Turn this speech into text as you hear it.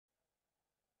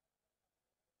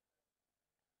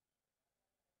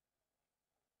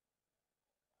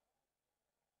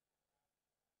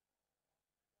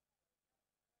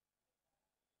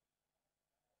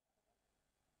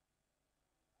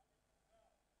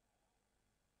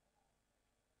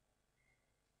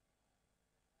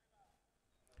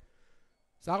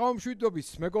საღამომშვიდობის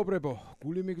მეგობრებო,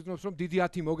 გული მიგრძნობს რომ დიდი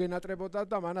 10 მოგენატრებოდა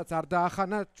და მანაც არ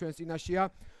დაახანა ჩვენ წინაშეა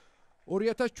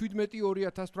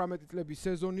 2017-2018 წლების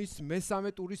სეზონის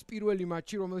მესამე ტურის პირველი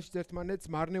მატჩი, რომელშიც ერთმანეთს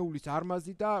მარნეულის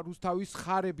არმაზი და რუსთავის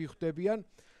ხარები ხვდებიან.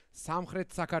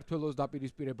 სამხრეთ საქართველოს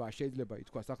დაპირისპირება შეიძლება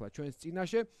ითქვას ახლა ჩვენს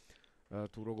წინაშე,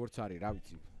 თუ როგორც არის, რა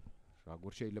ვიცი,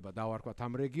 როგორ შეიძლება დავარქვათ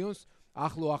ამ რეგიონს.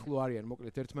 ახლო არიან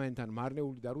მოკლედ ერთმანეთთან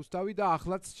მარნეული და რუსთავი და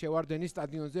ახლაც შევარდენის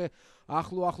სტადიონზე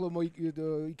ახლო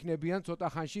იქნებიან ცოტა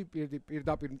ხანში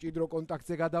პირდაპირ მჭიდრო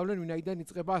კონტაქტზე გადავლენ, ვინაიდან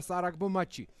იწყება სარაგბო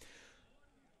მატჩი.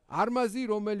 არმაზი,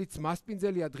 რომელიც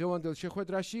მასპინძელია დღევანდელ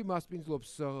შეხვედრაში,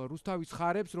 მასპინძლობს რუსთავის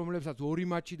ხარებს, რომლებსაც ორი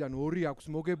მატჩიდან ორი აქვს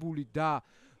მოგებული და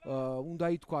უნდა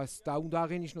ითქვას და უნდა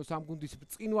აღენიშნოს ამ გუნდის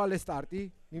ბრწყინვალე სტარტი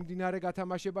მიმდინარე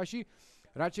გათამაშებაში.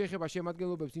 რაც შეეხება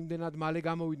შემადგენლობებს, იმდენად მალე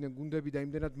გამოვიდნენ გუნდები და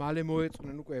იმდენად მალე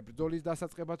მოეწყნენ უკვე ბრძოლის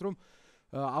დასაწყებად, რომ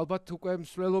ალბათ უკვე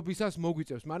მსვლელობისას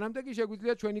მოგვიწევს. მანამდე კი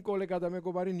შეგვიძლია ჩვენი კოლეგა და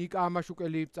მეგობარი ნიკა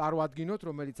ამაშუკელი წარვადგინოთ,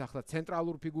 რომელიც ახლა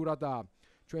ცენტრალურ ფიგურადაა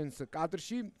ჩვენს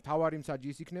კადრში, მთავარი მსაჯი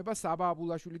ის იქნება საბა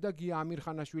აბულაშვილი და გია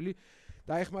ამირხანაშვილი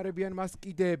დაეხმარებიან მას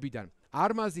კიდეებიდან.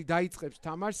 არმაზი დაიწყებს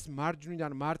თამაშს,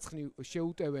 მარჯვნიდან მარცხნივ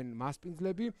შეუტევენ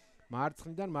მასპინძლები,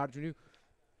 მარცხნიდან მარჯვნივ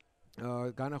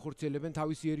განახორციელებენ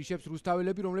თავის იერიშებს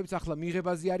რუსთაველები, რომლებიც ახლა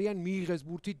მიღებაზე არიან, მიიღეს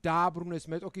ბურთი, დააბრუნეს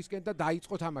მეტოქისკენ და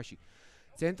დაიწყო თამაში.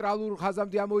 ცენტრალურ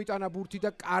ხაზამდე ამოიტანა ბურთი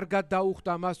და კარგად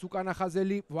დაუხდა მას უკანა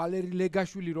ხაზელი ვალერი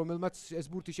ლეგაშვილი, რომელმაც ეს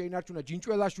ბურთი შეინარჩუნა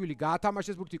ჯინჭველაშვილი,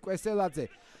 გაათამაშეს ბურთი კვესელაძე.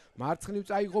 მარცხნივ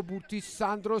წაიღო ბურთი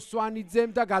სანდრო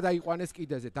სვანიძემ და გადაიყვანეს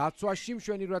კიდეზე. დაცვაში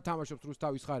მშვენივრად თამაშობს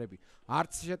რუსთავის ხარები.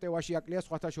 არც შეტევაში აკლია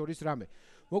სხვათა შორის რამე.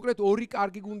 მოკლედ ორი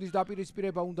კარგი გუნდის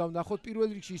დაპირისპირება უნდა ვნახოთ. პირველ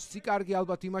რიგში სიკარგი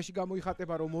ალბათ იმაში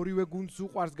გამოიხატება, რომ ორივე გუნდს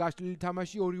უყვარს გაშლილი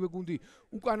თამაში, ორივე გუნდი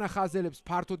უკანა ხაზელებს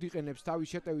ფართოდ იყენებს თავის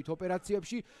შეტევით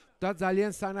ოპერაციებში და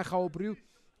ძალიან სანახაობრივ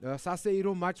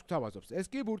სასეირო მატჩს გვთავაზობს. ეს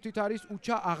კი ბურთით არის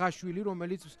უჩა აღაშვილი,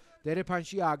 რომელიც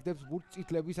დერეფანში ააგდებს ბურთს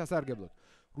წითლების სასარგებლოდ.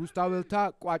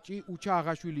 რუსთაველთა კვაჭი უჩა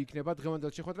აღაშვილი იქნება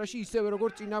დღევანდელ შეხვედრაში, ისევე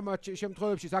როგორც წინა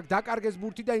შემთხვევებში. აქ დაკარგეს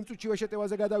ბურთი და იმ წუთშივე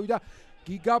შეტევაზე გადავიდა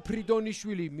გიგა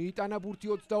ფრიდონიშვილი. მიიტანა ბურთი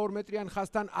 22 მეტრიან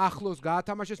ხაზთან ახლოს,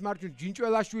 გაათამაშეს მარჯვნივ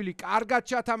ჯინჭველაშვილი, კარგად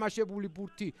ჩათამაშებული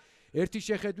ბურთი ერთი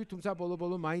შეხედვით, თუმცა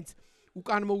ბოლო-ბოლო მაინც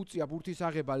უკან მოუწია ბურთის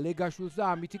აღება ლეგაშვილს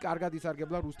და ამითი კარგად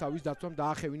ისარგებლა რუსთავის დაცვამ,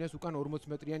 დაახევინეს უკან 40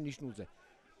 მეტრიან ნიშნულზე.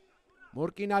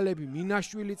 მორკინალები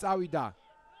მინაშვილი წავიდა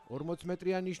 40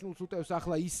 მეტრიან ნიშნულს უტევს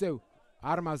ახლა ისევ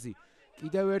არმაზი,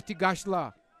 კიდევ ერთი გაშლა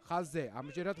ხაზზე,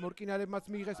 ამჯერად მორკინალებმაც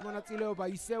მიიღეს მონაწილეობა,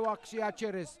 ისევ აქ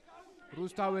შეაჩერეს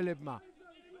რუსთაველებმა.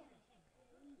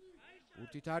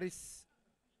 ბურთით არის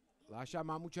ლაშა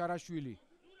მამუჩარაშვილი.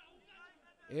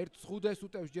 ერთ ზღუდეს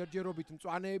უტევს ჯერჯერობით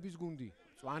მწვანეების გუნდი,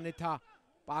 მწვანეთა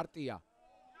პარტია.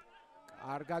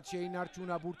 კარგად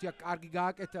შეინარჩუნა ბურთი, კარგი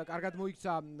გააკეთა, კარგად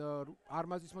მოიქცა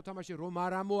არმაზის მოთამაშე, რომ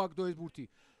არ ამოაგდო ეს ბურთი.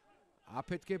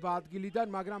 აფეთქება ადგილიდან,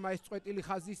 მაგრამ ეს წვეტილი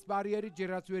ხაზის ბარიერი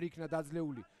ჯერაც ვერ იქნა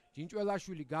დაძლეული.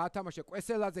 ჯინჭველაშვილი გაათამაშა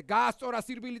კვესელაძე, გაასწორა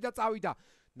სირბილი და წავიდა.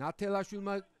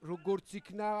 ნათელაშვილმა როგორც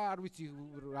იქნა, არ ვიცი,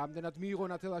 რამდენად მიიღო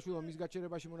ნათელაშვილმა მის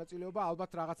გაჩერებაში მონაწილეობა,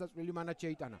 ალბათ რაღაცა წვლილი მანაც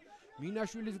შეიტანა.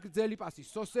 მინაშვილის გრძელი პასი,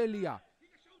 სოსელია.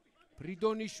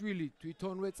 ფრიდონიშვილი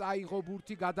თვითონვე წაიღო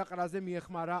ბურთი, გადაყრაზე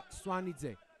მიეხმარა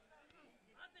სვანიძე.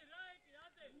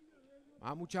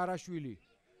 მამუჩარაშვილი.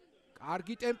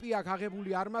 კარგი ტემპი აქვს აღებული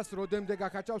არმას, როდემდე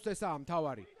გაკაჭავს ესაა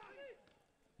მთავარი.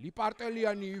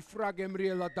 ლიპარტელიანი იფრა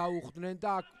გემრიელად დაუხდნენ და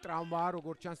აქ ტრავმაა,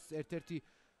 როგორც ჩანს ერთ-ერთი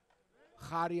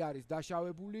ხარი არის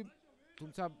დაშავებული,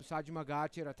 თუმცა საჯმა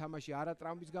გააჩერა თამაში არა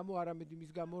ტრავმის გამო, არამედ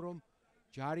იმის გამო, რომ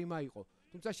ჯარიმა იყო.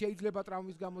 თუმცა შეიძლება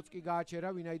ტრავმის გამოც კი გააჩერა,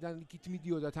 ვინაიდან იქით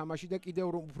მიდიოდა თამაში და კიდევ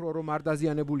უფრო რომ არ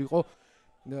დაზიანებულიყო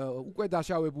უკვე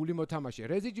დაშავებული მოთამაშე.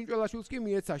 რეზი ჯინჭველაშვილს კი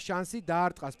მიეცა შანსი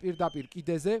დაარტყას პირდაპირ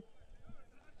კიდეზე.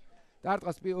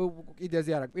 დაარტყას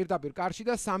კიდეზე არა, პირდაპირ კარში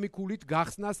და 3 ქულით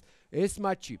გახსნას ეს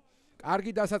მატჩი.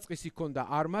 კარგი დასაწყისი ჰქონდა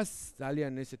არმას,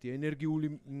 ძალიან ესეთი ენერგიული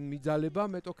მიძალება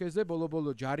მეტოქეზე,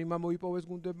 ბოლო-ბოლო ჯარიმა მოიპოვეს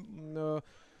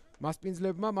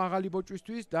მასპინძლებმა მაღალი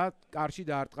ბოჭვისთვის და კარში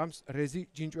დაარტყამს რეზი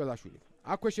ჯინჭველაშვილი.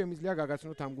 აქვე შემიძლია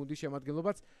გაგაცნოთ ამ გუნდის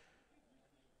შემადგენლობაც.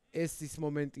 ეს ის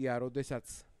მომენტია, როდესაც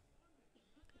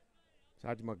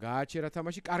საჯმა გააჩერა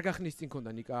თამაში, კარგა ხნის წინ ქონდა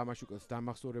ნიკა ამაშუკელს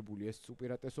დამახსოვრებული ეს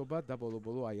უპირატესობა და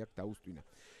ბოლო-ბოლო აი აქ დაუსტვინა.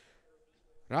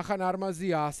 რახან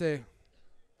არმაზია ასე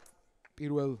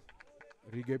პირველ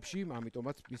რიგებში,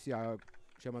 ამიტომაც მისი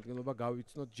შემადგენლობა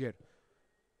გავიცნოთ ჯერ.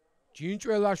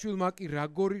 ჯინჭველაშვილმა კი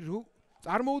რაგორი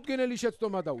წარმოუდგენელი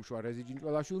შეცდომა დაუშვა რეზი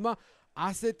ჯინჭველაშვილმა,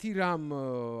 ასეთი რამ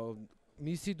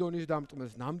მისი დონის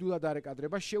დამტკმელს ნამდვილად არ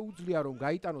ეკადრება, შეუძლია რომ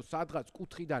გაიტანოს სადღაც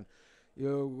კუთხიდან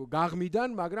გაღმიდან,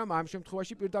 მაგრამ ამ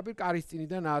შემთხვევაში პირდაპირ კარის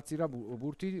წინიდან ააცირა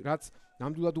ბურთი, რაც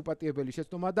ნამდვილად უპატიებელი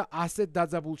შეცდომა და ასეთ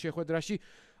დაძაბულ შეხვედრაში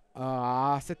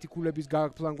ასეთი ქულების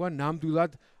გაფლანგვა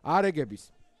ნამდვილად არ ეგების.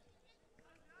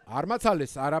 არ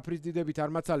მაცალეს, არაფრის დიდებით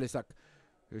არ მაცალეს აქ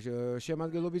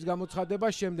შემადგენლობის გამოცხადება,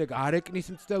 შემდეგ არეკნის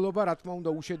მცდელობა, რა თქმა უნდა,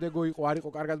 უშედეგო იყო, არ იყო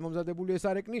კარგად მომზადებული ეს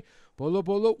არეკნი.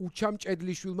 ბოლო-ბოლო უჩამ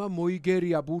ჭედლიშვილმა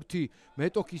მოიგერია ბურთი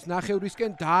მეტოქის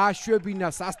ნახევრისკენ, დააშვებინა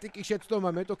სასტიკი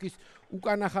შეცდომა მეტოქის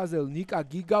უკანა ხაზელ ნიკა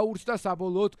გიგაურს და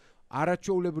საბოლოოდ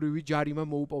არაჩვეულებრივი ჯარიმა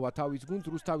მოუპოვა თავის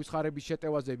გუნდს. რუსთავის ხარების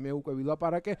შეტევაზე მე უკვე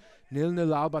ვილაპარაკე,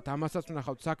 ნელ-ნელა ალბათ ამასაც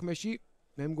ვნახავთ საქმეში.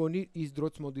 მე მგონი ის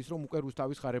დროც მოდის, რომ უკვე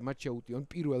რუსთავის ხარებმა შეუტიონ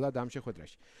პირველად ამ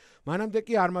შეხვედრაში. მანამდე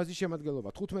კი არმაზის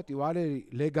შემადგენლობა 15 ვალერი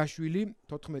ლეგაშვილი,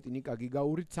 14 ნიკა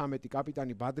გიგაური, 13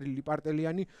 კაპიტანი ბადრი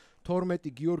ლიპარტელიანი,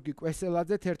 12 გიორგი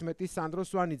კვესელაძე, 11 სანდრო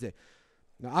სვანიძე,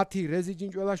 10 რეზი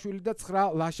ჯინჭველაშვილი და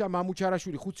 9 ლაშა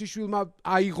მამუჩარაშვილი. ხუციშვილმა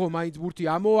აიღო მაინც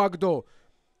ბურთი, ამოაგდო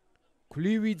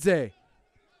ქლივიძე.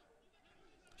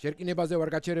 შერკინებაზე ვარ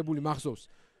გაჩერებული,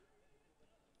 მახსოვს.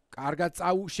 კარგად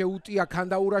შეუტია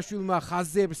ქანდაურაშვილმა,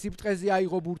 ხაზზე სიფტყეზე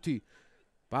აიღო ბურთი.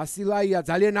 ბასილაია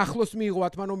ძალიან ახლოს მიიღო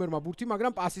 10 ნომერმა ბურთი,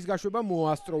 მაგრამ პასის გაშვება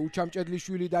მოასწრო.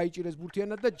 უჩამჭედლიშვილი დაიჭირეს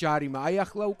ბურთიანად და ჯარიმა. აი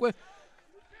ახლა უკვე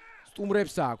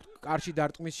სტუმრებს აქვს კარში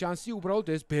დარტყმის შანსი, უბრალოდ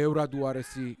ეს ბევრად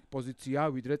უარესი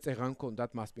პოზიცია, ვიდრე წეღან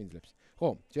ჰქონდათ მასპინძლებს.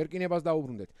 ხო, შერკინებას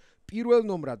დაუბრუნდეთ. პირველ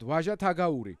ნომრად ვაჟა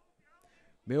თაგაური,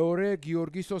 მეორე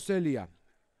გიორგი სოსელია.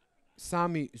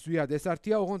 3 ზვიად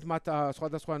ესართია, ოღონდ მათ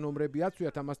სხვადასხვა ნომრები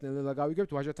აცვიათ, ამას ნელ-ნელა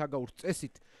გავიგებთ. ვაჟა თაგაურს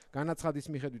წესით განაცხადის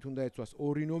მიხედვით უნდა ეცვას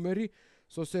 2 ნომერი,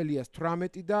 სოსელიას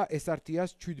 18 და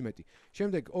ესართიას 17.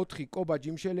 შემდეგ 4 კობა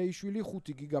ჯიმშელეიშვილი,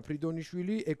 5 გიგა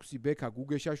ფრიდონიშვილი, 6 ბექა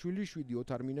გუგეშაშვილი, 7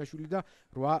 ოთარ მინაშვილი და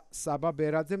 8 საბა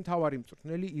ბერაძე. მთავარი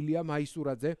მწვრთნელი ილია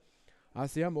მაისურაძე.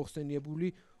 ასეა მოხსენიებული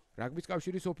რაგბის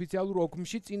კავშირის ოფიციალურ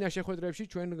ოგმში. წინა შეხვედრებში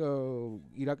ჩვენ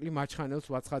ირაკლი მაჩხანელს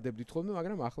ვაცხადებდით ხოლმე,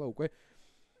 მაგრამ ახლა უკვე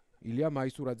ილია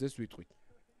მაისურაძეს ვიტყვით.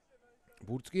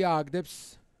 ბურთს კი ააგდებს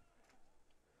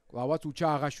კლავაც უჩა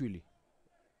აღაშვილი.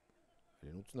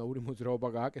 უცნაური მოძრაობა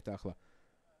გააკეთა ახლა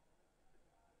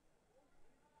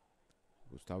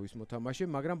რუსთავის მოთამაშე,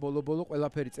 მაგრამ ბოლო-ბოლო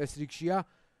ყველაფერი წესრიგშია.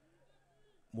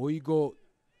 მოიგო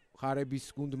ხარების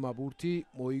გუნდმა ბურთი,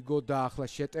 მოიგო და ახლა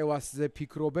შეტევასზე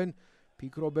ფიქრობენ,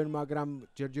 მაგრამ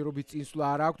ჯერჯერობით წინსვლა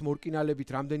არ აქვთ. მორკინალებით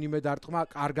რამდენიმე დარტყმა,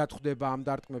 კარგად ხვდება ამ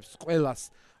დარტყმებს ყველას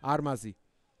არმაზი.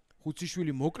 ხუციშვილი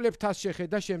მოკლეფთას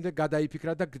შეხედა, შემდეგ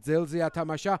გადაიფიქრა და გძელზე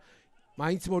ათამაშა.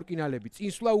 მაინც მორკინალები.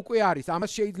 წინსვლა უკვე არის,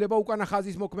 ამას შეიძლება უკანა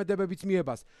ხაზის მოქმედებებიც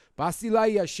მიებას.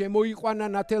 ბასილაია შემოიყვანა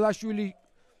ნათელაშვილი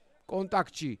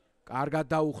კონტაქტში, კარგად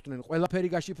დაუხდნენ, ყველაფერი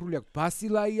გაშიფრული აქვს.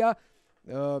 ბასილაია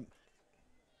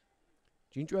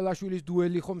ჯინჭველაშვილის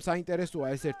დუელი ხომ საინტერესოა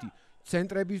ეს ერთი.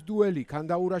 ცენტრების დუელი,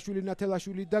 ქანდაურაშვილი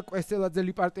ნათელაშვილი და კვესელაძე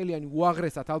ლიპარტელიანი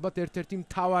უაღრესად, ალბათ ერთ-ერთი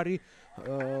მთავარი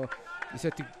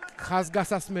ისეთი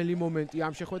ხაზგასასმელი მომენტი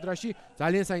ამ შეხვედრაში.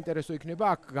 ძალიან საინტერესო იქნება,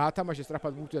 აქ გაათამაშეს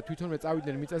სწრაფად ბურთი და თვითონვე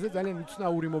წავიდნენ მიწაზე, ძალიან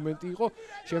უცნაური მომენტი იყო.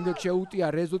 შემდეგ შეუტია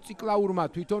რეზო ციკლაურმა,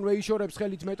 თვითონვე იშორებს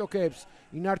ხელით მეტოქეებს,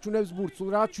 ინარჩუნებს ბურთს, სულ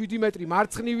რაღაც 7 მეტრი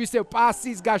მარცხნივისევ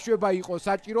პასის გაშვება იყო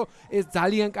საჭირო. ეს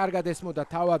ძალიან კარგად ესმოდა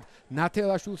თავად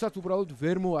ნათელაშვილსაც, უბრალოდ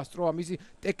ვერ მოასწრო ამისი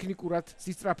ტექნიკურად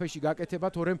სისწრაფეში გაკეთება,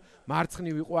 თორემ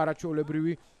მარცხნივ იყო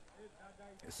არაჩვეულებრივი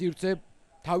სივრცე,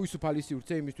 თავისუფალი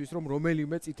სივრცე იმისთვის, რომ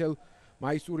რომელიმე წითელ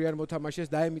მაისურიან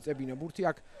მოთამაშეს დაემიწებინა ბურთი.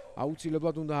 აქ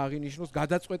აუცილებლად უნდა აღინიშნოს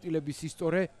გადაწყვეტილების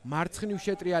ისტორე, მარცხნივ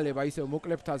შეტრიალება ისევ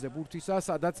მოკლეფთაზე ბურთისა,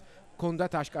 სადაც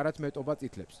ჰქონდათ აშკარად მეტობა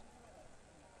წითლებს.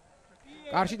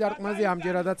 კარში დარტყმაზე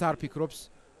ამჯერადაც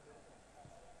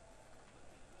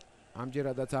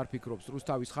არ ფიქრობს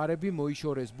რუსთავის ხარები.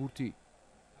 მოიშორეს ბურთი,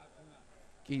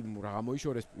 კი რაღა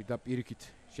მოიშორეს და პირიქით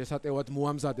შესატევად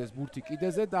მოამზადეს ბურთი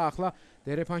კიდეზე და ახლა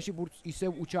დერეფანში ბურთს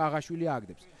ისევ უჩა აღაშვილი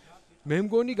ააგდებს. მე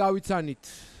მგონი გავიცანით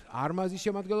არმაზის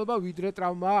შემადგენლობა, ვიდრე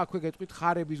ტრავმაა, აქვე გეტყვით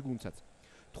ხარების გუნდსაც.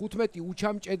 15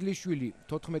 უჩამ ჭედლიშვილი,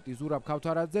 14 ზურაბ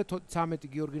ქავთარაძე, 13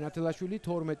 გიორგი ნათელაშვილი,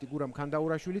 12 გურამ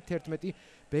ქანდაურაშვილი, 11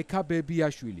 ბექა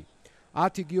ბებიაშვილი,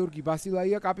 10 გიორგი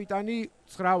ბასილაია კაპიტანი,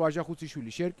 9 ვაჟა ხუციშვილი.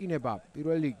 შერკინება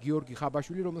პირველი გიორგი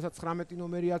ხაბაშვილი, რომელსაც 19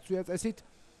 ნომერი აცვია წესით,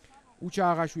 უჩა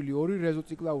აღაშვილი 2, რეზო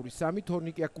ციკლაური 3,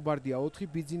 თორნიკი აკუბარდია 4,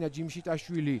 ბიძინა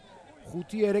ჯიმშიტაშვილი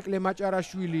 5, ერეკლე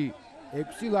მაჭარაშვილი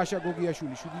 6, ლაშა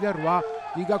გოგიაშვილი 7 და 8,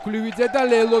 გიგა ქლივიძე და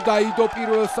ლელო დაიდო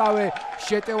პირველსავე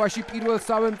შეტევაში,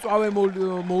 პირველსავე მწვავე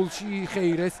მოლში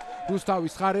ხეირეს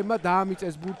რუსთავის ხარებმა,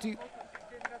 დაამიწეს ბურთი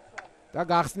და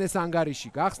გახსნეს ანგარიში.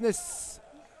 გახსნეს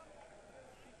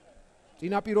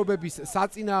წინაპირობების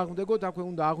საწინააღმდეგოდ, აქვე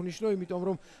უნდა აღვნიშნო, იმიტომ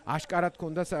რომ აშკარად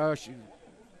ჰქონდა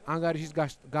ანგარიშის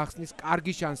გახსნის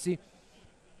კარგი შანსი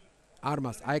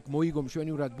არმას. აი ეგ მოიგო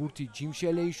მშვენივრად ბურთი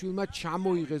ჯიმშელეიშვილმა,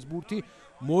 ჩამოიღეს ბურთი,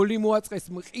 მოლი მოაწყეს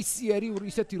მყისიერი,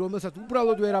 ისეთი რომელსაც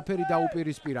უბრალოდ ვერაფერი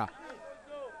დაუპირისპირა.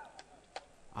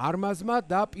 არმაზმა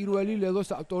და პირველი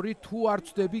ლელოს ავტორი თუ არ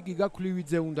ვწდები გიგა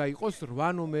ქლივიძე უნდა იყოს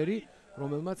 8 ნომერი,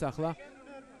 რომელმაც ახლა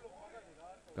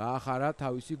გაახარა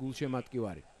თავისი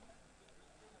გულშემატკივარი.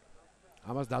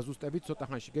 ამას დაზუსტებით ცოტა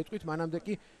ხანში გეტყვით, მანამდე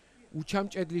კი უჩამ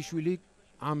ჭედლიშვილი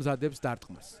ამზადებს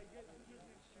დარტყმას.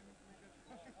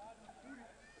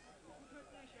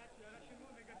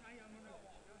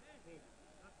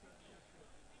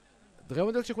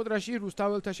 დღევანდელ შეხვედრაში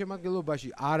რუსთაველთა შემადგენლობაში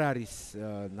არ არის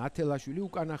ნათელაშვილი,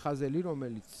 უკანახაზელი,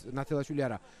 რომელიც ნათელაშვილი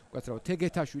არა, უკაცრავად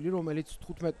თეგეთაშვილი, რომელიც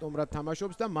 15 ნომრად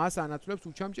თამაშობს და მას ანაცვლებს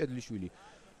უჩამ ჭედლიშვილი.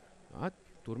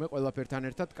 თურმე ყველაფერთან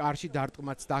ერთად კარში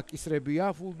დარტყმაც დაკისრებია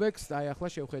ფულბექს და აი ახლა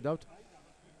შევხედავთ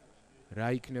რა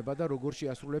იქნება და როგორ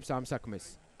შეასრულებს ამ საქმეს.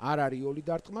 არ არის იოლი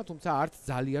დარტყმა, თუმცა არც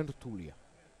ძალიან რთულია.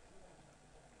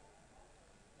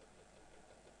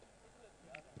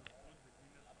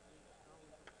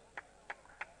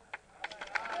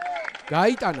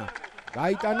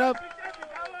 გაიტანა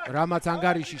რამაც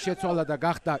ანგარიში შეცვალა და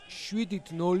გახდა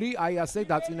 7-0, აი ასე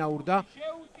დაწინაურდა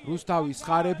რუსთავის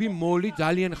ხარები. მოლი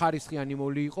ძალიან ხარისხიანი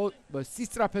მოლი იყო,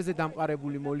 სისწრაფეზე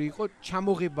დამყარებული მოლი იყო,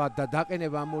 ჩამოღება და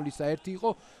დაყენება ამ მოლისა ერთი იყო.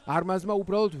 არმაზმა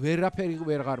უბრალოდ ვერაფერი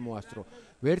ვერ გამოასწრო.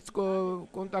 ვერც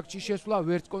კონტაქტში შესვლა,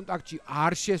 ვერც კონტაქტში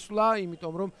არ შესვლა,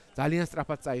 იმიტომ რომ ძალიან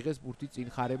სწრაფად წაიღეს ბურთი წინ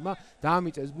ხარებმა,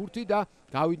 დაამიწეს ბურთი და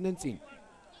გავიდნენ წინ.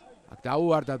 აქ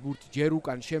დაუვარდა ბურთი ჯერ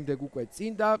უკან, შემდეგ უკვე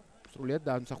წინ და სრულიად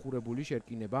დამსახურებული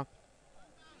შერკინება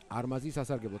არმაზის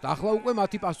სასარგებლოდ. ახლა უკვე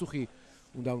მათი პასუხი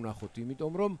უნდა ვნახოთ,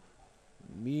 იმიტომ რომ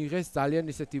მიიღეს ძალიან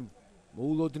ისეთი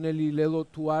მოულოდნელი ლელო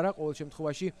თუ არა, ყოველ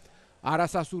შემთხვევაში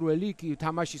არასასურველი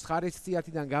თამაშის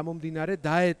ხარისხიათიდან გამომდინარე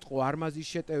დაეტყო არმაზის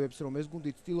შეტევებს, რომ ეს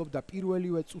გუნდი ცდილობდა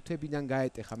პირველივე წუთებიდან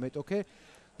გაეტეხა მეტოქე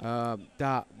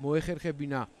და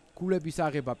მოეხერხებინა ქულების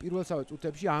აღება პირველსავე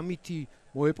წუთებში, ამითი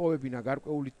მოეპოვებინა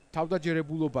გარკვეული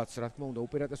თავდაჯერებულობაც, რა თქმა უნდა,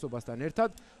 უპირატესობასთან ერთად,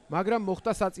 მაგრამ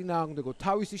მოხდა საწინააღმდეგო.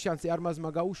 თავისი შანსი არმაზმა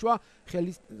გაუშვა,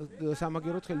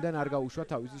 სამაგეროდ ხელიდან არ გაუშვა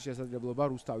თავისი შესაძლებლობა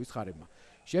რუსთავის ხარებმა.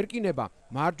 შერკინება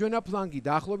მარჯვენა ფლანგი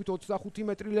დაახლოებით 25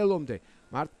 მეტრი ლელომდე.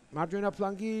 მარჯვენა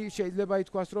ფლანგი შეიძლება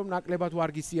ითქვას, რომ ნაკლებად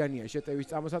ვარგისიანია შეტევის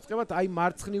წამოსაწყებად, აი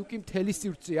მარცხნივ კი მთელი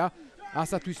სივრცეა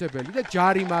ასათვისებელი და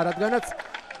ჯარიმა, რადგანაც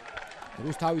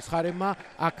რუსთავის ხარებმა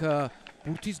აქ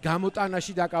ბურთის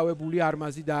გამოტანაში დაკავებული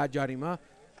არმაზი დააჯარიმა.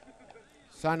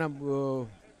 სანამ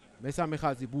მესამე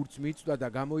ხაზი ბურთს მიწვდა და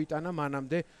გამოიტანა,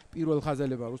 მანამდე პირველ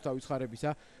ხაზელებმა რუსთავის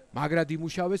ხარებისა მაგრად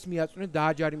იმუშავეს, მიაწვნეს,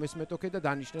 დააჯარიმეს მეტოქე და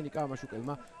დანიშნეს იკა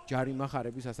ამაშუკელმა ჯარიმა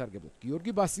ხარების სასარგებლოდ.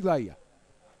 გიორგი ბასილაია.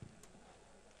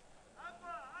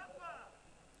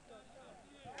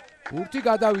 ბურთი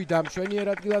გადავიდა, მშვენიერ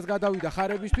ადგილას გადავიდა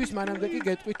ხარებისთვის, მანამდე კი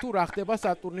გეტყვით თუ რა ხდება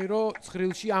სატურნირო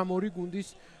ცხრილში ამ ორი გუნდის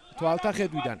თვალთა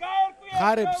ხედვიდან.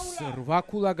 ხარებს 8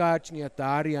 ქულა გააჩნიათ და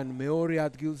არიან მეორე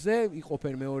ადგილზე,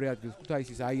 იყოფენ მეორე ადგილს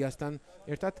ქუთაისის აიასთან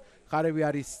ერთად. ხარები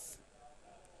არის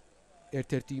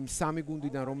ერთ-ერთი იმ სამი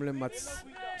გუნდიდან, რომლებმაც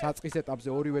საწყის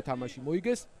ეტაპზე ორივე თამაში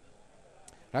მოიგეს.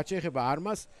 რაც შეეხება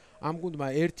არმას, ამ გუნდმა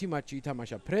ერთი მატჩი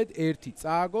ითამაშა ფრედ, ერთი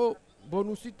წააგო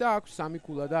ბონუსით და აქვს 3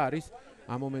 ქულა და არის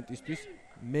ამ მომენტისთვის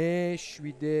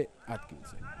მე-7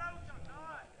 ადგილზე.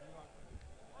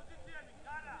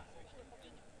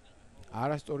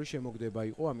 არასწორი შემოგდება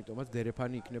იყო, ამიტომაც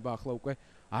დერეფანი იქნება ახლა უკვე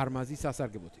არმაზის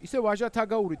სასარგებლოდ. ისე ვაჟა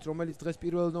თაგაურით, რომელიც დღეს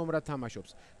პირველ ნომრად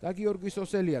თამაშობს და გიორგი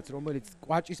სოსელიაც, რომელიც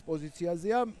კვაჭის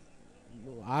პოზიციაზეა,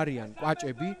 არიან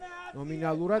კვაჭები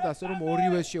ნომინალურად, ასე რომ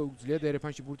ორივეს შეუძლია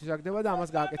დერეფანში ბურთის აგდება და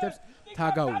ამას გააკეთებს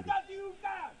თაგაური.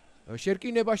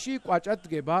 შერკინებაში კვაჭად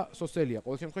დგება სოსელია,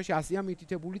 ყოველ შემთხვევაში 100-ია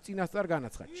მითითებული წინასწარ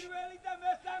განაცხადში.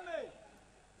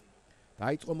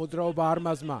 დაიწყო მოძრაობა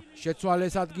არმაზმა,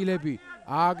 შეცვალეს ადგილები,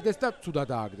 ააგდეს და ცუდად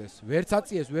ააგდეს. ვერც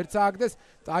აწიეს, ვერც ააგდეს,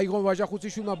 წაიღო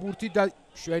ვაჟახუციშვილმა ბურთი და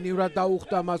შვენივრად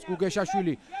დაუხდა მას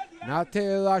გუგეშაშვილი,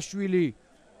 ნათელაშვილი.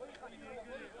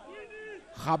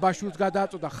 ხაბაშვილს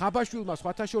გადააწოდა, ხაბაშვილმა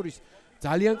სხვათა შორის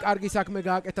ძალიან კარგი საქმე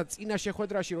გააკეთა წინა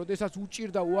შეხვედრაში, როდესაც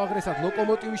უჭირდა უაღრესად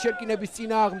ლოკომოტივის შერკინების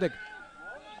წინააღმდეგ.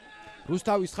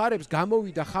 რუსთავის ხარებს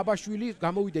გამოვიდა ხაბაშვილი,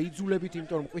 გამოვიდა იძულებით,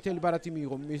 იმიტომ რომ ყვითელი ბარათი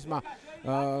მიიღო მისმა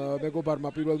მეგობარმა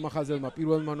პირველმა ხაზელმა,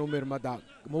 პირველმა ნომერმა და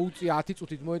მოუწია 10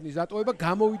 წუთით მოედნის დატოვება,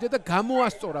 გამოვიდა და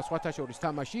გამოასწორა სხვათა შორის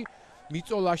თამაში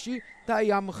მიწოლაში და აი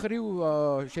ამ ხრივ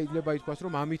შეიძლება ითქვას,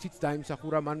 რომ ამითიც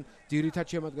დაიმსახურა მან ძირითად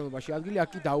შემადგენლობაში ადგილი, აქ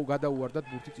კი გადაუვარდათ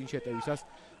ბურთი წინ შეტევისას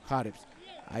ხარებს.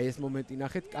 აი ეს მომენტი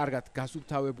ნახეთ, კარგად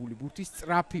გასუფთავებული ბურთის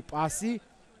სწრაფი პასი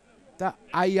და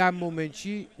აი ამ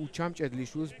მომენტში უჩამ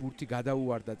ჭედლიშვილს ბურთი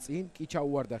გადაუვარდა წინ, კი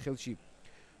ჩაუვარდა ხელში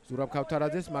ზურაბ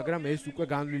ქავთარაძეს, მაგრამ ეს უკვე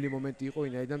განვლილი მომენტი იყო,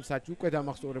 ვინაიდან საჭი უკვე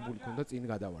დამახსოვრებული ქონდა წინ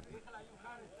გადავარდა.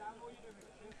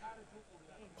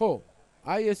 ხო,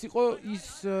 აი ეს იყო ის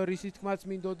რისი თქმაც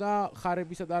მინდოდა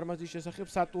ხარებისა და არმაზის შესახებ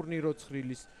სატურნირო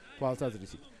ცხრილის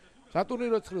თვალსაზრისით.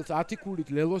 სატურნირო ცხრილს 10 ქულით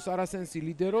ლელოს არასენსი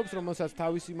ლიდერობს, რომელსაც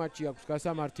თავისი მატჩი აქვს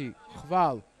გასამართი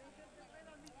ხვალ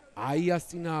აიას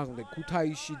წინააღმდეგ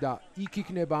ქუთაისში და იქ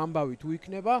იქნება ამბავი თუ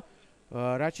იქნება.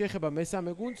 რაც შეეხება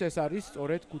მესამე გუნდს, ეს არის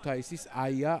სწორედ ქუთაისის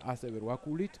აია, ასევე 8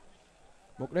 ქულით.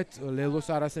 მოკლედ ლელოს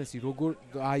არასენსი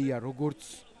აია როგორც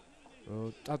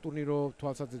სატურნირო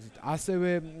თვალსაზრისით, ასევე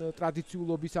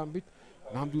ტრადიციულობის ამბით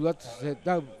ნამდვილად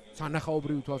და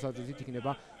სანახაობრივი თვალსაზრისით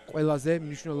იქნება ყველაზე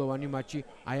მნიშვნელოვანი მატჩი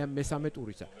აი ამ მესამე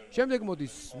ტურისა. შემდეგ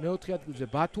მოდის მეოთხე ადგილზე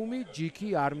ბათუმი, ჯიქი,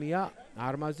 არმია,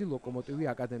 არმაზი, ლოკომოტივი,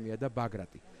 აკადემია და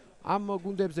ბაგრატი. ამ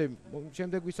გუნდებზე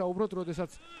შემდეგ ვისაუბროთ,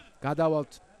 როდესაც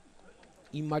გადავალთ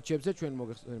იმ მატჩებზე, ჩვენ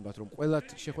მოგეხსენებათ, რომ ყველა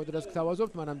შეხვედრას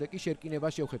გთავაზობთ, მანამდე კი შერკინება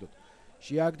შევხედოთ.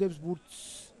 შეაგდებს ბურთს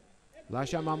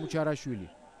ლაშა მამუჩარაშვილი.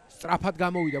 სწრაფად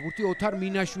გამოვიდა ბურთი ოთარ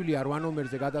მინაშვილია 8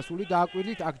 ნომერზე გადასული და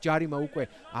აკვირდით აქ ჯარიმა უკვე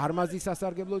არმაზის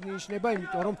სასარგებლოდ ნიშნება,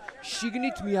 იმიტომ რომ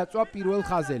შიგნით მიაწვა პირველ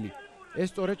ხაზელი. ეს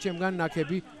სწორედ ჩემგან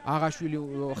ნაკები აღაშვილი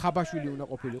ხაბაშვილი უნდა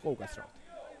ყოფილიყო უკაცრავად.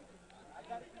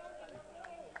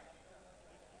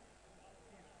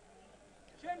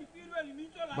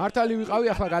 მართალი ვიყავი,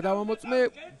 ახლა გადავამოწმე,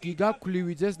 გიგა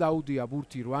ქლივიძეს დაუდია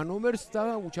ბურთი 8 ნომერს და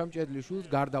უჩამ ჭედლიშვილს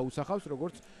გარდა უსახავს,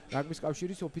 როგორც რაგბის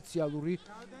კავშირის ოფიციალური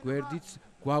გვერდიც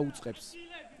გვაუწყებს.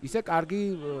 ისე კარგი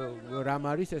რამ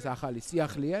არის ეს ახალი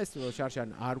სიახლეა, ეს შარშან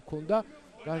არ გქონდა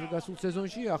გასულ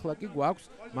სეზონში, ახლა კი გვაქვს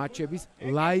მატჩების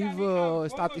ლაივ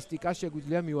სტატისტიკას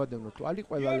შეგვიძლია მივადევნოთ. თვალი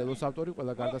ყველა ლელოს ავტორი,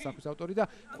 ყველა გარდასახვის ავტორი და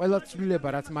ყველა ცვლილება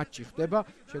რაც მატჩში ხდება,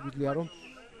 შეგვიძლია რომ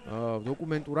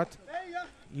დოკუმენტურად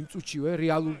იმ წუთშივე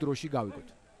რეალურ დროში გავიგოთ.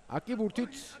 აკი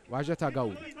ბურთით ვაჟათ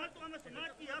აგაური.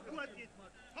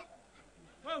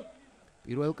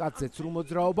 პირველ კაცზე ცრუ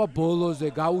მოძრაობა ბოლოზე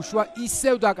გაუშვა,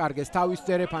 ისევ დაკარგეს თავის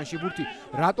დერეფანში ბურთი.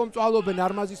 რატომ წვალობენ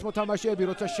არმაზის მოთამაშეები,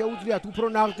 როცა შეუძლიათ უფრო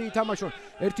ნაღდი ითამაშონ?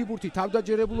 ერთი ბურთი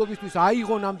თავდაჯერებულობისთვის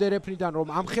აიღონ ამ დერეფნიდან, რომ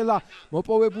ამხელა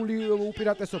მოპოვებული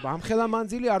უპირატესობა, ამხელა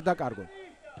მანძილი არ დაკარგონ.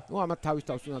 ნუ ამათ თავის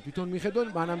თავს უნდა თვითონ მიხედონ,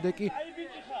 მანამდე კი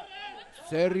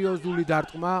სერიოზული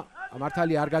დარტყმა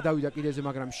მართალი არ გადავიდა კიდეზე,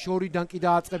 მაგრამ შორიდან კი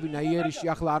დააწყებინა იერიში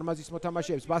ახლა არმაზის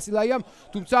მოთამაშეებს ბასილაიამ,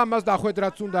 თუმცა ამას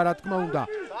დახვედრაც უნდა, რა თქმა უნდა.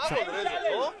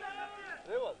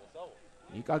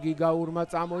 ნიკა გიგაურმა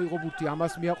წამოიღო ბურთი,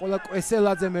 ამას მიაყოლა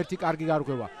კვესელაძემ ერთი კარგი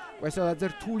გარღვევა. კვესელაძე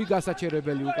რთული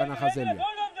გასაჩერებელი უკანა ხაზელია.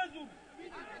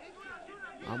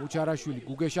 მამუჩარაშვილი,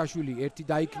 გუგეშაშვილი ერთი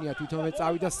დაიქნია, თვითონვე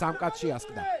წავიდა სამკაცში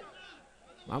ასკდა.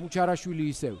 მამუჩარაშვილი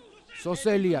ისევ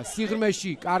სოსელია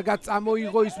სიღრმეში, კარგად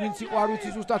წამოიღო ის ვინც იყო არ ვიცი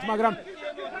ზუსტად, მაგრამ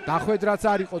დახვედრაც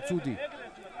არ იყო ცუდი.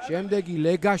 შემდეგი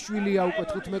ლეგაშვილია უკვე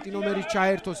 15 ნომერის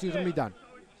ჩაერთო სიღრმიდან.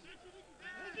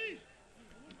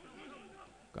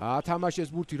 გაათამაშეს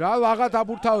ბურთი, რა ვაღად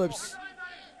აბურთავებს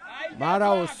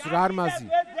მარაოს რარმაზი,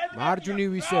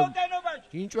 მარჯვნივ ისევ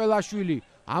ჭინჭველაშვილი,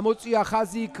 ამოწია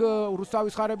ხაზი იქ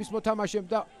რუსთავის ხარების მოთამაშემ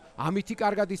და ამითი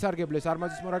კარგად ისარგებლეს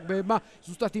არმაზის მორაგბეებმა,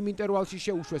 ზუსტად იმ ინტერვალში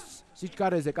შეუშვეს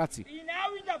სიჩქარეზე კაცი.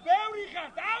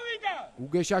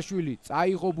 გუგეშაშვილი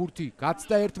წაიღო ბურთი,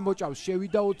 გაცდა ერთ მოჭავს,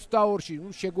 შევიდა 22-ში,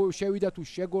 შევიდა თუ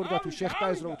შეგორდა თუ შეხტა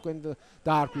ეს რომ თქვენ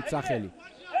დაარქვით სახელი.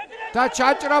 და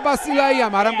ჩაჭრა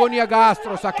ბასილაიამ, არ მგონია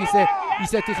გაასწროს აქ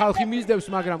ისეთი ხალხი მისდევს,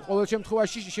 მაგრამ ყოველ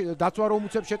შემთხვევაში დაცვა რომ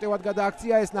უცებ შეტევად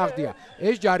გადააქცია, ეს ნაღდია.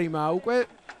 ეს ჯარიმაა უკვე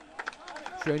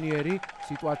შვენიერი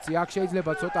სიტუაცია. აქ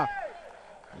შეიძლება ცოტა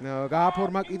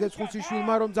გააფორმა კიდეც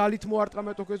ხუციშვილმა, რომ ძალით მოარტყა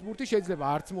მეტოქეს ბურთი, შეიძლება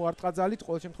არც მოარტყა ძალით,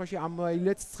 ყოველ შემთხვევაში ამ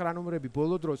აილეთს 9 ნომრები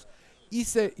ბოლო დროს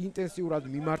ისე ინტენსიურად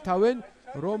მიმართავენ,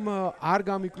 რომ არ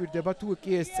გამიკვირდება თუ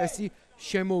კი ეს წესი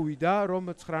შემოვიდა, რომ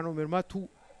 9 ნომერმა თუ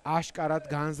აშკარად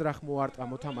განზრახ მოარტყა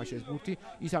მოთამაშეს ბურთი,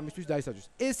 ის ამისთვის დაისაჯოს.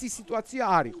 ეს ის სიტუაცია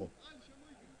არ იყო.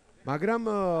 მაგრამ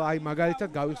აი მაგალითად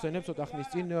გავიხსენებ ცოტა ხნის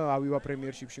წინ ავივა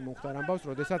პრემიერშიპში მომხდარ ამბავს,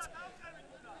 როდესაც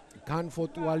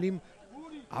განფოტუალიმ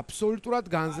აბსოლუტურად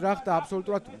განზრახ და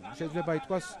აბსოლუტურად შეიძლება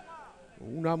ითქვას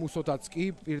უნამუსოდაც კი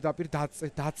პირდაპირ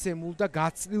დაცემულ და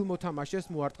გაცლილ მოთამაშეს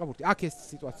მოარტყა ბურთი. აქ ეს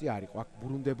სიტუაცია არ იყო, აქ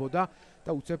ბრუნდებოდა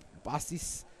და უცებ პასის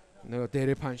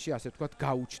დერეფანში, ასე ვთქვათ,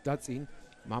 გაუჩნდა წინ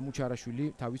მამუჩარაშვილი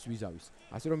თავის ვიზავის.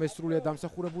 ასე რომ ეს სრულიად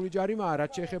დამსახურებული ჯარიმაა,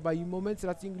 რაც შეეხება იმ მომენტს,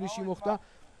 რაც ინგლისში მოხდა,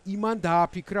 იმან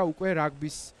დააფიქრა უკვე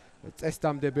რაგბის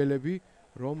წესდამდებელები,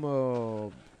 რომ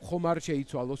ხომ არ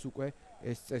შეიცვალოს უკვე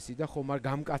ეს წესი და ხომ არ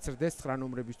გამკაცრდეს 9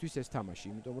 ნომრებისთვის ეს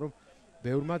თამაში, იმიტომ რომ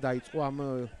ბევრმა დაიწყო ამ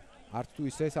არც თუ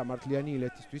ისე სამართლიანი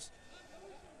ილეთისთვის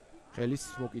ხელის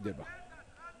მოკიდება.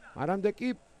 მანამდე კი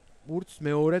ბურთს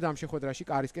მეორედ ამ შეხვედრაში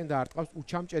კარისკენ დაარტყავს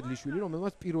უჩამ ჭედლიშვილი,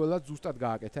 რომელმაც პირველად ზუსტად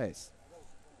გააკეთა ეს.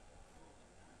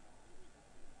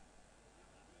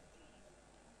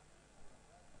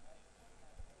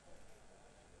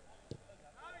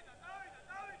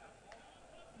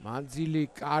 მანძილი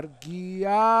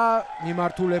კარგია,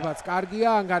 მიმართულებაც კარგია,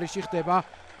 ანგარიში ხდება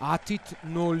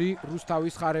 10-0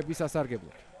 რუსთავის ხარების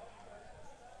სასარგებლოდ.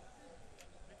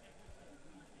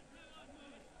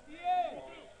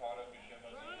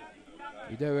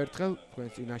 კიდევ ერთხელ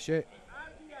თქვენს წინაშე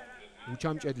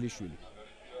უჩამჭედლიშვილი.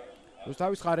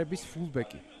 რუსთავის ხარების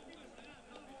ფულბეკი.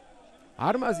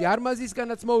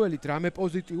 არმაზისგანაც მოველით რამე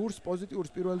პოზიტიურს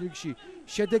პირველ რიგში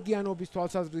შედეგიანობის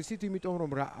თვალსაზრისით, იმიტომ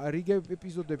რომ რიგ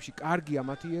ეპიზოდებში კარგია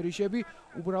მათი იერიშები,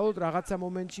 უბრალოდ რაღაცა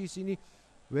მომენტში ისინი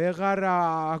ვეღარ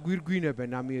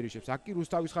აგვირგვინებენ ამ იერიშებს. აქ კი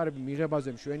რუსთავის ხარები მიღებაზე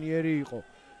მშვენიერი იყო.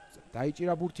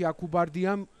 დაიჭირა ბურთი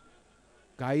აკუბარდიამ,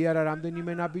 გაიარა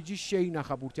რამდენიმე ნაბიჯი,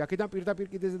 შეინახა ბურთი. აქედან პირდაპირ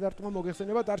კიდეზე დარტყმა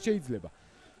მოგეხსენებათ არ შეიძლება.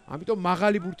 ამიტომ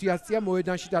მაღალი ბურთი ასწია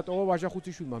მოედანში დატოვა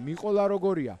ვაჟახუციშვილმა. მიყოლა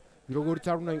როგორია? როგორც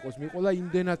არ უნდა იყოს, მიყოლა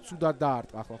იმდენად ცუდად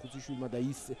დაარტყა ახლა ხუციშვილმა და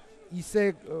ისე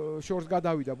შორს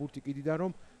გადავიდა ბურთი კიდიდან,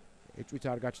 რომ ეჭვით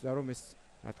არ გაჩნდა, რომ ეს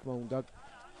რა თქმა უნდა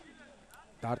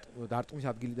დარტყმის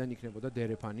ადგილიდან იქნებოდა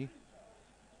დერეფანი.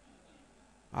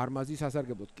 არმაზის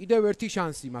სასარგებლოდ. კიდევ ერთი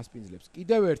შანსი მასპინძლებს.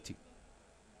 კიდევ ერთი.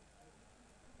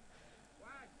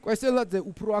 კვესელაძე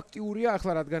უფრო აქტიურია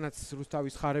ახლა, რადგანაც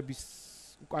რუსთავის ხარების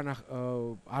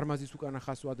არმაზის უკანა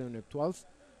ხაზს ვადევნებ თვალს.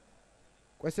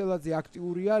 კვესელაძე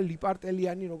აქტიურია,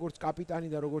 ლიპარტელიანი როგორც კაპიტანი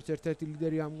და როგორც ერთ-ერთი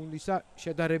ლიდერი ამ გუნდისა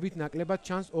შედარებით ნაკლებად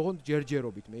ჩანს ოღონდ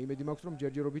ჯერჯერობით. მე იმედი მაქვს, რომ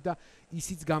ჯერჯერობით და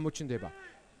ისიც გამოჩნდება.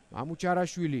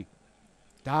 მამუჩარაშვილი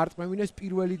დაარტყმევინეს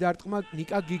პირველი დარტყმა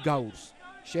ნიკა გიგაურს.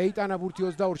 შეიტანა ბურთი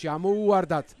 22-ში,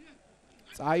 ამოუვარდათ.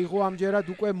 წაიღო ამჯერად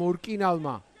უკვე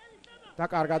მორკინალმა და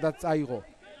კარგადაც წაიღო.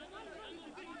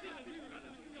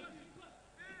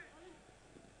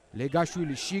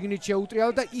 ლეგაშვილი შიგნით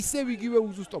შეუტრიალა და ისევ იგივე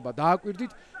უზუსტობა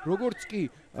დააკვირდით, როგორც კი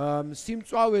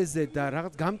სიმწვავეზე და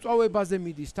რაღაც გამწვავებაზე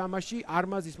მიდის თამაში,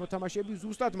 არმაზის მოთამაშეები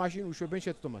ზუსტად მაშინ უშვებენ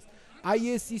შეცდომას. აი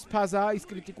ეს ფაზაა, ის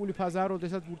კრიტიკული ფაზაა,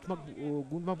 როდესაც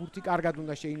გუნდმა ბურთი კარგად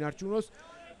უნდა შეინარჩუნოს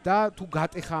და თუ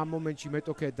გატეხა ამ მომენტში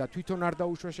მეტოქე და თვითონ არ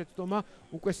დაუშვა შეცდომა,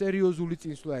 უკვე სერიოზული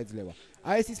წინსვლა ეძლევა.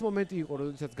 აი ეს ის მომენტი იყო,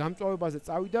 როდესაც გამწვავებაზე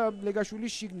წავიდა ლეგაშვილი,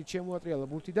 შიგნით შემოატრიალა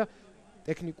ბურთი და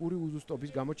ტექნიკური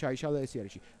უზუსტობის გამო ჩაიშალა ეს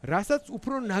იერიში. რასაც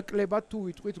უფრო ნაკლებად თუ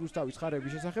ვიტყვით რუსთავის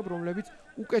ხარების შესახებ, რომლებიც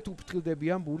უკეთ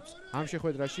უფრთხილდებიან ბურთს ამ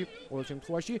შეხვედრაში ყოველ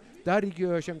შემთხვევაში და რიგ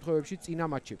შემთხვევებში წინა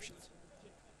მატჩებშიც.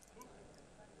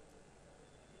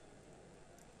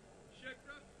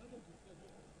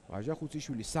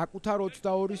 ვაჟახუციშვილი საკუთარ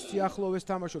 22-ის სიახლოვეს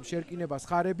თამაშობს შერკინებას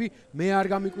ხარები, მე არ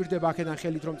გამიკვირდება აქედან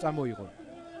ხელით რომ წამოიღონ.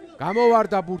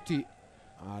 გამოვარდა ბურთი.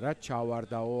 არა,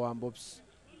 ჩავარდაო ამბობს.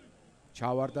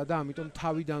 ჩავარდა და ამიტომ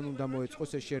თავიდან უნდა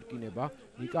მოეწყოს ეს შერკინება.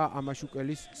 ნიკა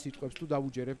ამაშუკელის სიტყვებს თუ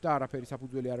დაუჯერებ და არაფერი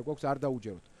საფუძველი არ გვაქვს, არ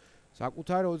დაუჯეროთ.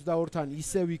 საკუთარ 22-თან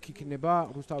ისევ იქ იქნება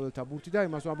რუსთაველთა ბურთი და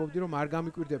იმას ვამბობდი, რომ არ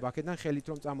გამიკვირდება აქედან ხელით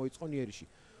რომ წამოიწყონ იერიში.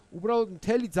 უბრალოდ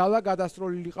მთელი ძალა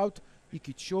გადასროლილი ყავთ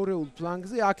იქით შორეულ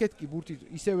ფლანგზე, აქეთ კი ბურთი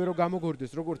ისევე რომ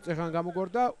გამოგორდეს, როგორც წეხან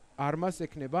გამოგორდა, არმას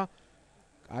ექნება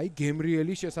აი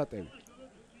გემრიელი შესატევი.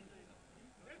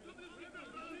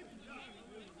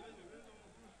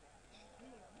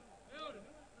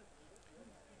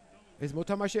 ეს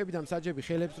მოთამაშეები და მსაჯები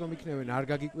ხელებს რომ იქნევენ არ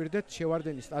გაგიკვირდეთ,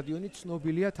 შევარდენის სტადიონი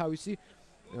ცნობილია თავისი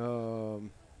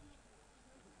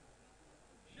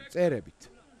წერებით.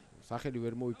 სახელი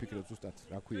ვერ მოიფიქრეთ ზუსტად,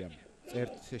 რა ქვია,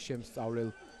 წერთ შემსწავლელ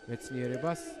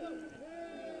მეცნიერებას,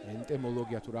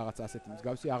 ენტემოლოგია თუ რაღაც ასეთი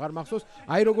მსგავსი აღარ მახსოვს.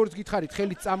 აი როგორც გითხარით,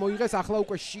 ხელით წამოიღეს, ახლა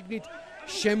უკვე შიგნით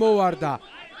შემოვარდა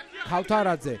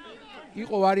ქავთარაძე.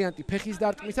 იყო ვარიანტი ფეხის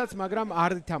დარტყმისაც, მაგრამ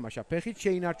არ ითამაშა. ფეხით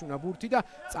შეინარჩუნა ბურთი და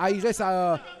წაიღეს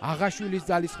აღაშვილის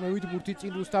ძალისხმევით ბურთი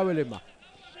წინ რუსთაველებმა.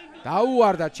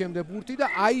 დაუვარდათ შემდეგ ბურთი და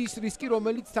აი ის რისკი,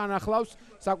 რომელიც თან ახლავს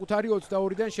საკუთარი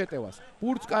 22-დან შეტევას.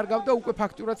 ბურთს კარგავდა უკვე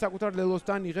ფაქტურად საკუთარ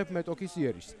ლელოსთან იღებ მეტოქის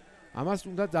იერიშს. ამას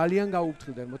უნდა ძალიან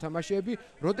გაუფრთხილდნენ მოთამაშეები,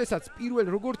 როდესაც პირველ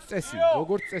როგორც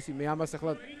წესი, მე ამას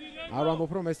ახლა არ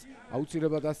ვამბობ, რომ ეს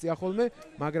აუცილებლად ასეა ხოლმე,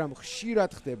 მაგრამ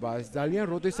ხშირად ხდება ეს ძალიან,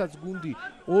 როდესაც გუნდი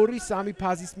 2-3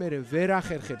 ფაზის მერე ვერ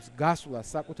ახერხებს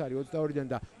გასვლას საკუთარი 22-დან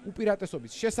და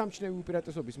უპირატესობის, შესამჩნევი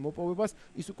უპირატესობის მოპოვებას,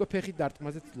 ის უკვე ფეხით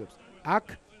დარტყმაზე ცდილობს.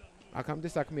 აქამდე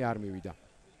საქმე არ მივიდა.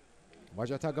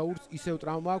 ვაჟათა გაურს ისევ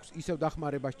ტრავმა აქვს, ისევ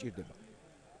დახმარება სჭირდება.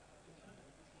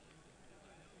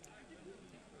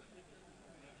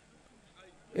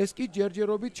 ეს კი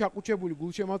ჯერჯერობით ჩაყუჩებული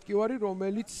გულშემატკივარი,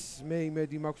 რომელიც მე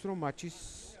იმედი მაქვს, რომ მატჩის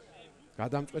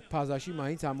გადამწყვეტ ფაზაში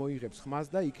მაინც ამოიღებს ხმას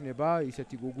და იქნება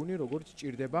ისეთი გუგუნი, როგორც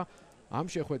ჭირდება ამ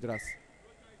შეხვედრას.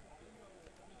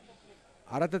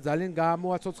 არადა ძალიან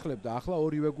გამოაცოცხლებდა ახლა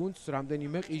ორივე გუნდს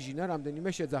რამდენიმე ყიჟინა, რამდენიმე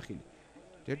შეძახილი.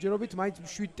 ჯერჯერობით მაინც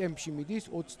 7 ტემპში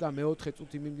მიდის, 24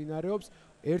 წუთი მიმდინარეობს,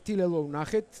 ერთი ლელო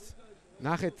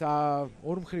ნახეთ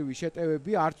ორმხრივი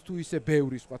შეტევები, არც თუ ისე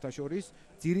ბევრი სხვათა შორის,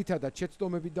 ძირითადად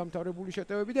შეცდომებით დამთავრებული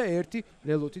შეტევები და ერთი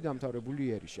ლელოთი დამთავრებული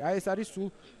იერიში. აი ეს არის სულ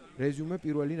რეზიუმე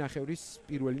პირველი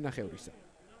ნახევრისა.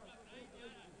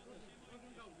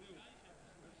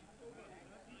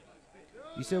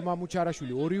 ისევ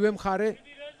მამუჩარაშვილი ორივე მხარე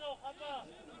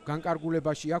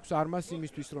განკარგულებაში აქვს არმას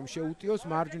იმისთვის რომ შეუტიოს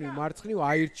მარჯვნივ მარცხნივ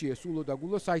აირჩიეს სულო და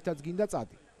გულო საითაც გინდა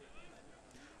წადი.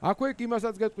 აქვე იქ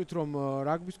იმასაც გეტყვით რომ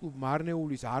რაგბის კლუბ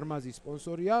მარნეულის არმაზის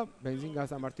სპონსორია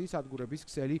ბენზინგასამართი სადგურების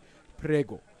ქსელი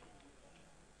ფრეგო.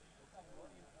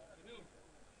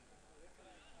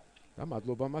 და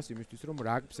მადლობა მას იმისთვის რომ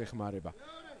რაგბს ეხმარება.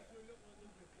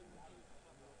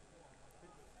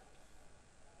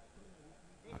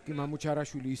 აკი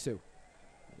მამუჩარაშვილი ისევ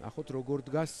ნახოთ როგორ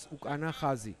დგას უკანა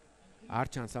ხაზი. არ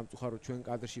ჩანს სამწუხაროდ ჩვენ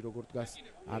კადრში როგორ დგას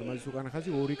არმაზის უკანა ხაზი,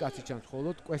 ორი კაცი ჩანს,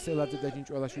 ხოლო კვესელაძე და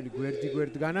ჯინჭველაშვილი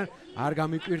გვერდ-გვერდგანან არ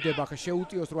გამიკვირდება. ხა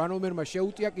შეუტიოს 8 ნომერმა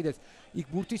შეუტია კიდეც. იქ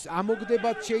ბურთის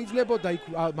ამოგდებაც შეიძლებოდა იქ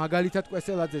მაგალითად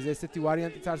კვესელაძეზე ესეთი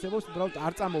ვარიანტიც არსებობს, უბრალოდ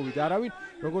არ წამოვიდა არავინ.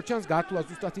 როგორც ჩანს გათვლა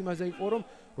ზუსტად იმაზე იყო რომ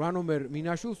 8 ნომერ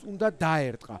მინაშვილს უნდა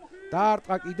დაერტყა.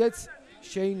 დაარტყა კიდეც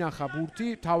შეინახა ბურთი,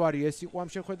 თავარი ეს იყო ამ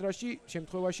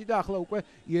შემთხვევაში და ახლა უკვე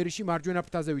იერიში მარჯვენა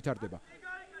ფრთაზე ვითარდება.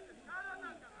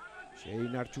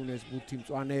 შეინარჩუნეს ბურთი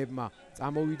მწვანეებმა,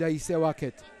 წამოვიდა ისევ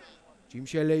აქეთ.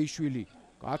 ჯიმშელეიშვილი,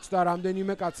 გაცდა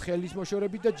რამდენიმე კაც ხელის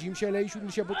მოშორებით და ჯიმშელეიშვილი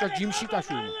შეფოჭა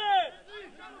ჯიმშიტაშვილმა.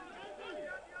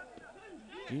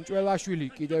 ჯინჭველაშვილი,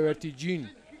 კიდევ ერთი ჯინ.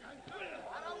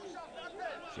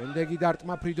 შემდეგი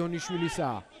დარტყმა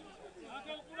ფრიდონიშვილისაა.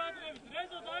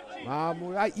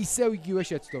 აი ისევ იგივე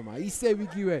შეცდომა, ისევ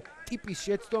იგივე ტიპის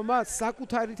შეცდომა,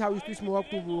 საკუთარი თავისთვის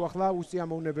მოაქვთ ახლა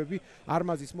უსიამოვნებები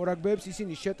არმაზის მორაგბეებს,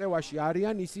 ისინი შეტევაში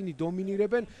არიან, ისინი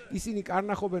დომინირებენ, ისინი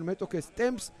კარნახობენ მეტოქეს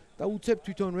ტემპს და უცებ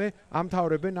თვითონვე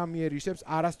ამთავრებენ ამ იერიშებს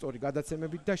არასწორი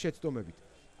გადაცემებით და შეცდომებით.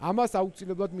 ამას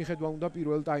აუცილებლად მიხედვა უნდა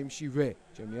პირველ ტაიმშივე,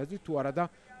 ჩემი აზრით, თუ არა და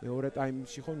მეორე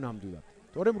ტაიმში ხო ნამდვილად.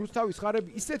 თორემ რუსთავის ხარები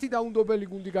ისეთი დაუნდობელი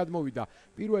გუნდი გადმოვიდა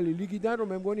პირველი ლიგიდან, რომ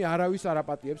მე მგონი არავის არ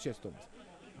აპატიებს შეცდომას.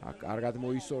 კარგად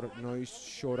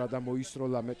მოიშორა და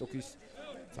მოისროლა მეტოქის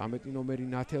 13 ნომერი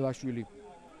ნათელაშვილი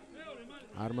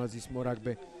არმაზის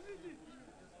მორაგბე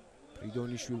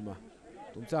ფრიდონიშვილმა.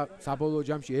 თუმცა საბოლოო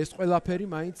ჯამში ეს ყველაფერი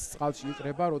მაინც წყალში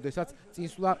იყრება, როდესაც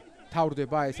წინსვლა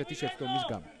თავრდება ესეთი შეცდომის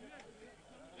გამო.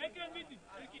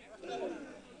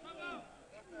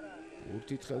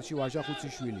 ურთით ხელში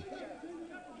ვაჟახუციშვილი.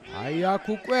 აი აქ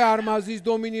უკვე არმაზის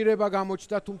დომინირება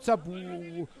გამოჩნდა, თუმცა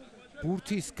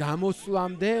ბურთის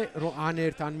გამოსვლამდე ან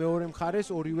ერთ ან მეორე მხარეს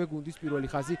ორივე გუნდის პირველი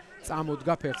ხაზი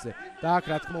წამოდგა ფეხზე. და აქ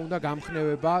რა თქმა უნდა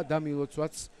გამხნევება და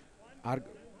მილოცვაც არ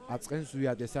აწყენს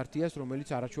ზვიად ესართიას, რომელიც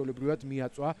არაჩვეულებრივად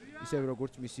მიაწვა, ისევ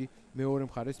როგორც მისი მეორე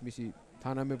მხარეს მისი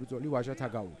თანამებრძოლი ვაჟა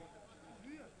თაგაური.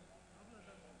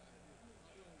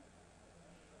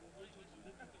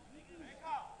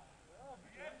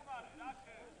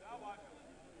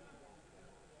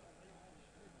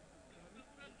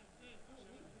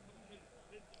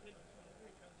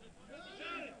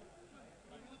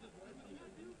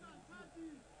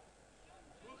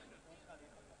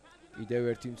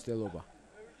 კიდევ ერთი მცდელობა.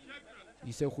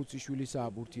 ისევ ხუციშვილისაა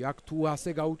ბურთი. აქ თუ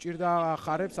ასე გაუჭირდა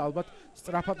ხარებს, ალბათ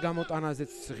სწრაფად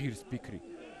გამოტანაზეც ღირს ფიქრი.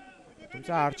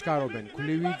 თუმცა არ ჩქარობენ.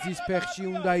 ქლივიძის ფეხში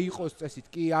უნდა იყოს წესით,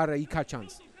 კი არა იქა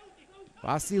ჩანს.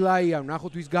 ვასილაია,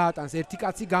 ნახოთ ვის გაატანს, ერთი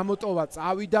კაცი გამოტოვა,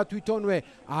 წავიდა თვითონვე,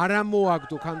 არა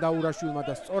მოაგდო ქანდაურაშვილმა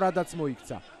და სწორადაც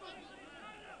მოიქცა.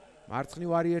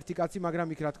 მარცხნივ არის ერთი კაცი, მაგრამ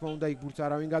იქ რა თქმა უნდა იქ ბურთს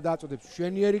არავინ გადააწოდებს.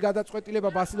 შვენიერი გადაწყვეტილება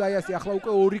ბასილაიასი, ახლა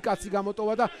უკვე ორი კაცი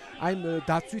გამოტოვა და აი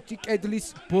დაცვითი კედლის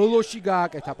ბოლოში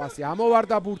გააკეთა პასი.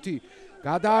 ამოვარდა ბურთი.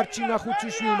 გადაარჩინა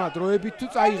ხუციშვილმა, დროებით თუ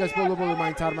წაიღეს ბოლო-ბოლო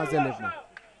მაინც არმაზელებმა.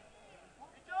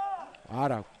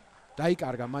 არა,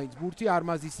 დაიკარგა მაინც ბურთი,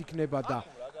 არმაზის იქნება და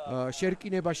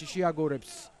შერკინებაში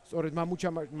შეაგორებს სწორედ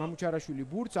მამუჩარაშვილი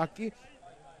ბურთს. აქ კი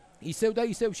ისევ და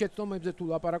ისევ შეცდომებზე თუ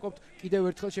ლაპარაკობთ, კიდევ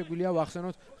ერთხელ შეგვიძლია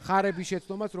ვახსენოთ ხარების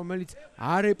შეცდომას, რომელიც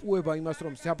არ ეპუება იმას,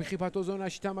 რომ საფეხიფათო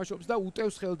ზონაში თამაშობს და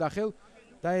უტევს ხელდახელ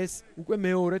და ეს უკვე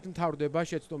მეორედ მთავრდება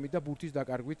შეცდომით და ბურთის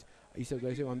დაკარგვით ისევ და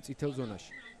ისევ ამ წითელ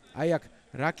ზონაში. აი აქ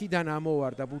რაკიდან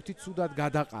ამოვარდა ბურთი, ცუდად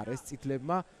გადაყარეს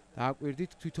წითლებმა და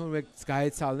აკვირდით თვითონვე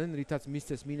გაეცალნენ, რითაც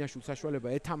მისცეს მინაშვილს საშუალება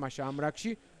ეთამაშა ამ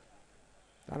რაკში.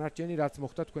 დანარჩენი რაც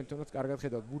მოხდა თქვენთანაც კარგად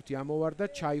ხედავთ, ბურთი ამოვარდა,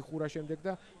 ჩაიხურა შემდეგ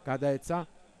და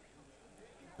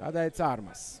გადაეცა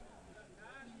არმას.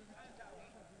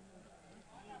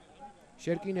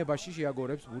 შერკინებაში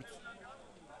შეაგორებს ბურთს.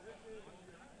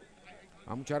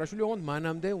 მამუჩარაშვილი ოღონდ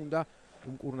მანამდე უნდა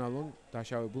უმკურნალონ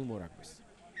დაშავებულ მორაგბეს.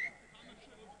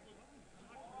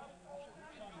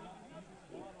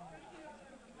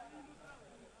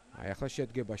 აი ახლა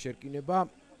შედგება შერკინება.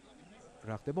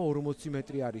 რა ხდება 40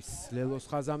 მეტრი არის ლელოს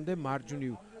ხაზამდე,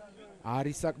 მარჯვნივ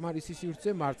არის საკმარისი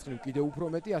სივრცე, მარცხნივ კიდევ უფრო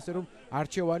მეტი, ასე რომ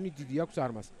არჩევანი დიდი აქვს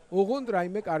არმას. ოღონდ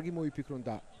რაიმე კარგი მოიფიქრონ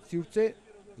და სივრცე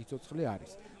იცოცხლე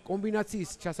არის.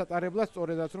 კომბინაციის ჩასატარებლად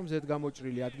სწორედაც რომ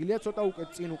ზედგამოჭრილი ადგილია, ცოტა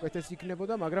წინ უკეთეს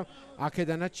იქნებოდა, მაგრამ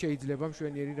აქედანაც შეიძლება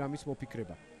მშვენიერი რამის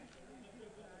მოფიქრება.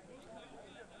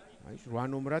 აი 8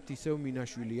 ნომრად ისევ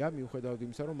მინაშვილია, მიუხედავად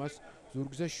იმისა, რომ მას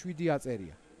ზურგზე 7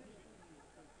 აწერია.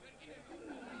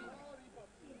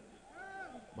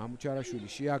 მამუჩარაშვილი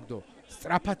შეაგდო,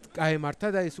 სწრაფად გაემართა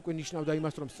და ეს უკვე ნიშნავდა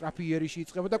იმას, რომ სწრაფი იერიში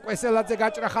იწყებოდა. კვესელაძე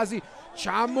გაჭრა ხაზი,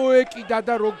 ჩამოეკიდა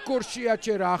და როგორ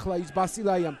შეაჩერა ახლა ის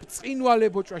ბასილაიამ, წინვალე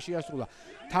ბოჭვა შეასრულა.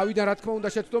 თავიდან რა თქმა უნდა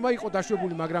შეცდომა იყო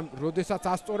დაშვებული, მაგრამ როდესაც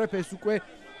ასწორებ ეს უკვე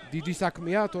დიდი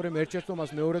საქმეა, თორემ ერთ შეცდომას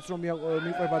მეორეც რომ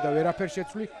მიყვება და ვერაფერ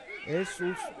შეცვლი, ეს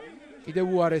სულს კიდევ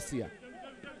უარესია.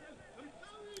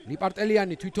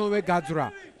 ლიპარტელიანი თვითონვე გაძვრა,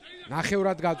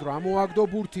 ნახევრად გაძვრა, ამოაგდო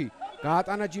ბურთი.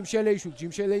 გაატანა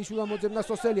ჯიმშელეიშვილმა მოძებნა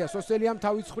სოსელიამ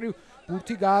თავის ხრივ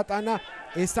ბურთი გაატანა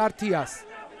ესართიას.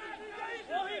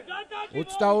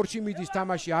 22-ში მიდის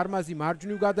თამაში, არმაზი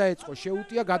მარჯვნივ გადაეწყო,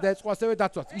 შეუტია, გადაეწყო ასევე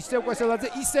დაცვას. ისევ კვესელაძე,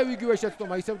 ისევ იგივე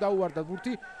შეცდომა, ისევ დაუვარდა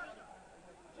ბურთი.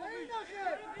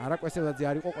 არა კვესელაძე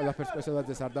არ იყო, ყველაფერს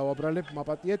კვესელაძეს არ დავაბრალებ,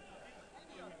 მაპატიეთ.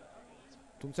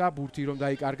 თუმცა ბურთი რომ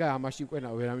დაიკარგა, ამაში უკვე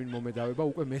ვერავინ მომედავება,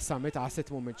 უკვე მესამეთ ასეთ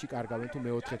მომენტში კარგავენ თუ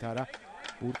მეოთხეთ არა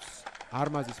ბურთს.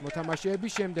 არმაზის მოთამაშეები,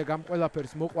 შემდეგ ამ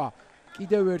ყველაფერს მოყვა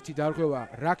კიდევ ერთი დარღვევა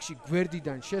რაკში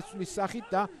გვერდიდან შესვლის სახით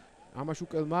და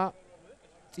ამაშუკელმა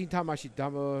წინ თამაშით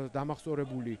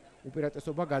დამახსოვრებული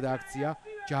უპირატესობა გადააქცია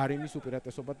ჯარიმის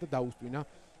უპირატესობად და დაუსტვინა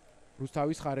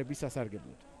რუსთავის ხარების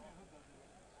სასარგებლოდ.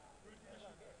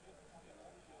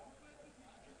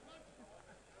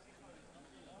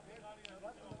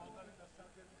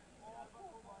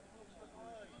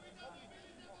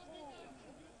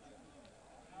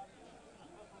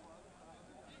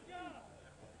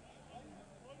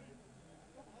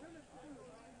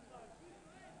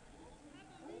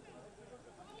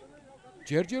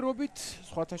 ჯერჯერობით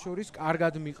სხვათა შორის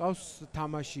კარგად მიყავს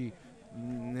თამაში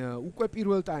უკვე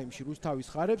პირველ ტაიმში რუსთავის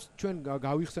ხარებს. ჩვენ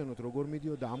გავიხსენოთ როგორ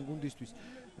მიდიოდა ამ გუნდისთვის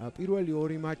პირველი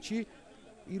ორი მატჩი.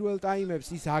 პირველ ტაიმებს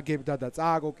ის აგებდა და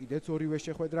წააგო კიდეც ორივე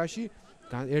შეხვედრაში.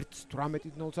 ერთ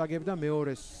 18-0-ს აგებდა,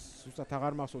 მეორეს ზუსტად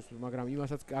აღარ მახსოვს, მაგრამ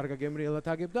იმასაც კარგა გემრიელად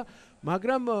აგებდა,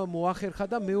 მაგრამ მოახერხა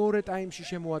და მეორე ტაიმში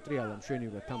შემოატრიალა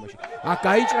მშვენივრად თამაში. აქ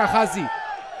გაიჭრა ხაზი.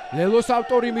 ლელოს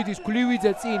ავტორი მიდის,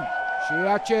 ქლივიძე წინ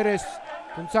შეაჩერეს.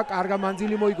 თუმცა კარგა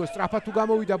მანძილი მოიგო, სწრაფად თუ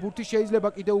გამოვიდა ბურთი, შეიძლება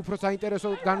კიდევ უფრო საინტერესო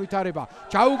განვითარება.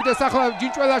 ჩაუგდეს ახლა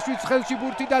ჯინჭველაშვილის ხელში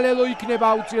ბურთი და ლელო იქნება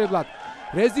აუცილებლად.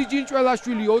 რეზი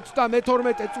ჯინჭველაშვილი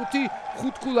 32 წუთი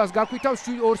 5 ქულას გაქვითავს,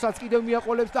 2-საც კიდევ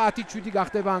მიაყოლებს და 10-7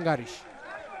 გახდება ანგარიში.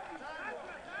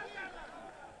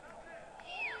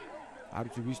 არ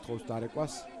ვიცი ვის თხოვს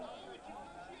დარეკვას.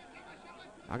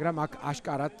 მაგრამ აქ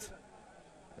აშკარად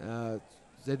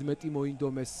ზედმეტი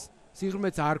მოინდომეს,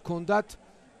 სიღრმეც არ ქონდათ.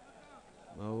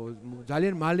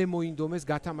 ძალიან მალე მოინდომეს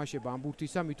გათამაშება ამ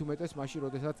ბურთისა, მით უმეტეს მაშინ,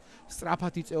 როდესაც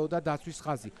სწრაფად იწეოდა დაცვის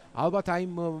ხაზი. ალბათ აი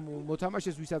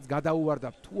მოთამაშეს, ვისაც გადაუვარდა,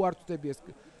 თუ არ ვწდები ეს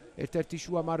ერთ-ერთი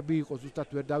შუა მარბი იყო, ზუსტად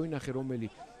ვერ დავინახე რომელი.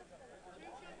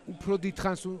 უფრო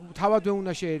დიდხანს თავადვე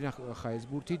უნდა შეენახა ეს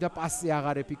ბურთი და პასზე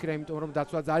აღარ ეფიქრა, იმიტომ რომ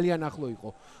დაცვა ძალიან ახლო იყო.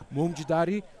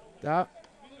 მომჯდარი და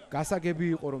გასაგები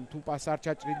იყო, რომ თუ პასს არ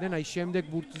ჩაჭრიდნენ, აი შემდეგ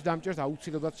ბურთის დამჭერს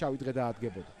აუცილებლად შავი დღე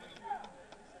დაადგებოდა.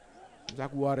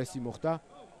 ზაკ უარესი მოხდა.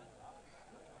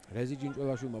 რეზი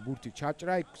ჯინჭველაშვილმა ბურთი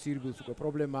ჩაჭრა, იქ სირბილს უკვე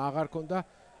პრობლემა აღარ ქონდა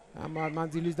ამ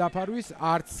მანძილის დაფარვის,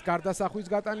 არც გარდასახვის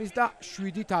გატანის და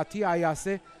 7-10 აი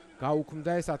ასე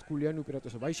გაუქმდა ეს 10-ქულიანი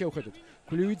უპირატესობა. აი შევხედოთ.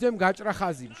 ქლივიძემ გაჭრა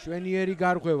ხაზი, მშვენიერი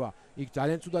გარღვევა. იქ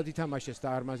ძალიან ცუდად ითამაშეს და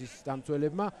არმაზის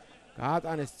დამცველებმა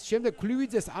გაატანეს. შემდეგ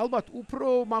ქლივიძეს ალბათ უფრო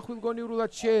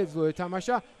მახვილგონივრულად შეეძლო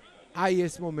ეთამაშა. აი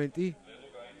ეს მომენტი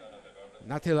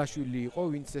ნათელაშვილი იყო,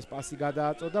 ვინც ეს პასი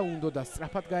გადააწოდა, უნდა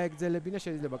სწრაფად გაეგრძელებინა,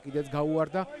 შეიძლება კიდეც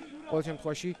გაუვარდა. ყოველ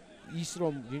შემთხვევაში ის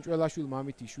რომ ჯინჭველაშვილმა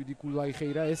ამითი 7 ქულა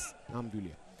იხეირა, ეს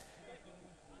ნამდვილია.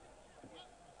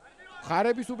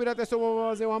 ხარების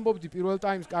უპირატესობაზე ვამბობდი, პირველ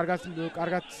ტაიმს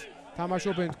კარგად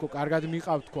თამაშობენ თქო, კარგად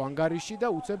მიყავთ თქო ანგარიში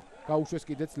და უცებ გაუშვეს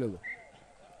კიდეც ლელო.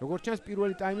 როგორც ჩანს,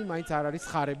 პირველი ტაიმი მაინც არ არის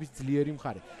ხარების ძლიერი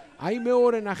მხარე. აი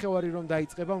მეორე ნახევარი რომ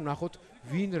დაიწყება, ვნახოთ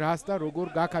ვინ რას და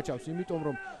როგორ გაკაჩავს, იმიტომ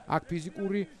რომ აქ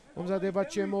ფიზიკური მომზადება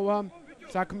შემოვა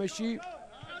საქმეში.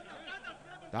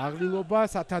 დაღლილობა,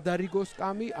 სათადარიგო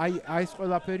სკამი, აი ეს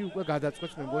ყველაფერი უკვე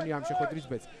გადაწყვეტს მე მგონი ამ შეხვედრის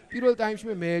ბედს. პირველ ტაიმში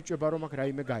მე ეჭვება რომ აქ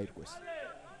რაიმე გაირკვეს.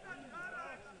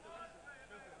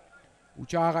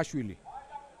 უჩააღაშვილი.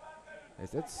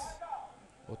 ესეც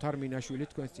ოთარ მინაშვილი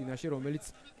თქვენს წინაშე, რომელიც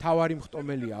თავარი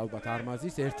მხტომელია ალბათ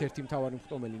არმაზის, ერთ-ერთი მთავარი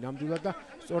მხტომელი ნამდვილად და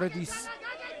სწორედ ის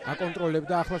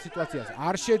აკონტროლებდა ახლა სიტუაციას.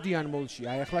 არ შედიან მოლში,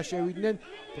 აი ახლა შევიდნენ,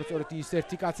 სწორედ ის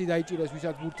ერთი კაცი დაიჭირეს,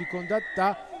 ვისაც ბურთი ჰქონდათ და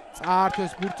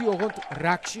წაართვეს ბურთი, ოღონდ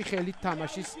რაკში ხელით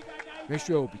თამაშის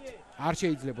მეშვეობით არ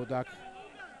შეიძლებოდა აქ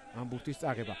ამ ბურთის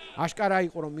წაღება. აშკარა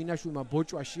იყო რომ მინაშვილმა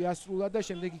ბოჭვა შეასრულა და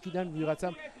შემდეგ იქიდან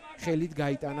ვიღაცამ ხელით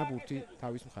გაიტანა ბურთი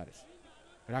თავის მხარეს.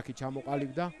 რაკი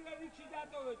ჩამოყალიბდა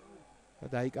და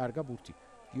დაიკარგა ბურთი.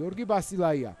 გიორგი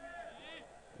ბასილაია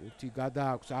ბურთი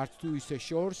გადააქვს არც თუ ისე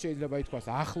შორს, შეიძლება ითქვას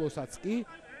ახლოსაც კი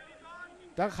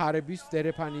და ხარების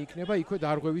დერეფანი იქნება იქვე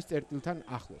დარღვევის წერტილთან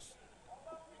ახლოს.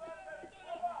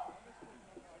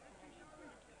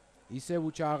 ისევ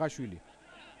უჩააღაშვილი.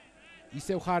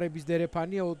 ისევ ხარების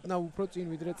დერეფანია ოდნავ უფრო წინ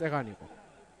ვიდრე წეღანიყო.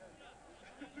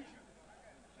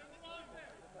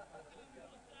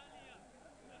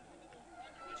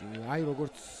 აი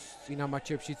როგორც წინა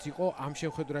მატჩებშიც იყო, ამ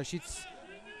შეხვედრაშიც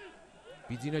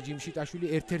ბიძინა ჯიმშიტაშვილი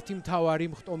ერთ-ერთი მთავარი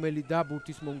მხტომელი და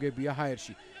ბურთის მონგებია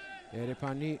ჰაერში.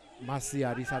 დერეფანი მასზე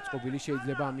არის აწყობილი,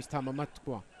 შეიძლება ამის თამამად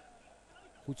თქვა.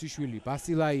 ხუციშვილი,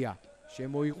 ბასილაია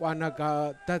შემოიყვანა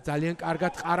და ძალიან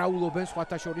კარგად ყარაულობენ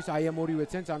სხვათა შორის აი ამ ორივე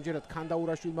ცენტრს. ამჯერად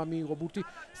ქანდაურაშვილმა მიიღო ბურთი,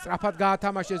 სწრაფად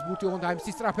გაათამაშეს ბურთი, ოღონდ აი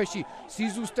სისწრაფეში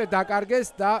სიზუსტე დაკარგეს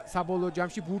და საბოლოო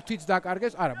ჯამში ბურთიც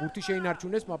დაკარგეს. არა, ბურთი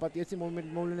შეინარჩუნეს, მაპატიეცი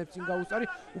მოვლენებს წინ გაუსწარი,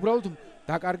 უბრალოდ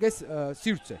დაკარგეს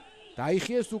სივრცე.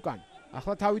 დაიხიეს უკან.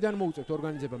 ახლა თავიდან მოუწევთ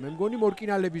ორგანიზება. მე მგონი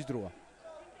მორკინალების დროა.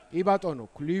 კი ბატონო,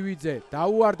 ქლივიძე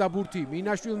დაუარდა ბურთი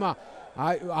მინაშვილმა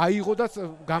აიღო და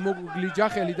გამოგლიჯა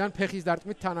ხელიდან ფეხის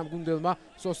დარტყმით თანამგუნდელმა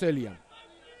სოსელიამ.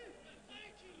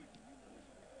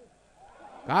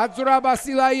 გაძვრა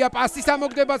ბასილაია, პასის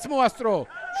ამოგდებაც მოასწრო.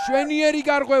 შვენიერი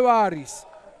გარღვევა არის.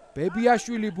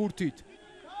 ბებიაშვილი ბურთით.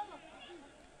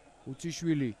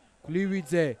 უციშვილი,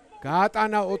 ქლივიძე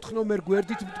გაატანა 4 ნომერ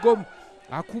გვერდით მდგომ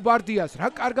აკუბარდიას. რა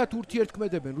კარგად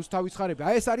ურთიერთქმედებენ რუსთავის ხარები.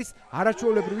 აი ეს არის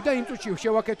არაჩვეულებრივი და იმ წუთში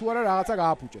შევაქეთ თუ არა რაღაცა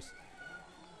გააფუჭეს.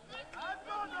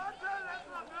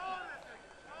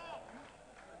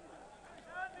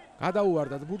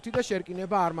 გადაუვარდათ ბურთი და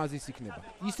შერკინება არმაზის იქნება.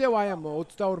 ისევ აი ამ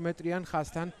 22 მეტრიან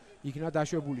ხაზთან იქნა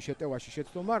დაშვებული შეტევაში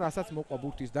შეცდომა, რასაც მოყვა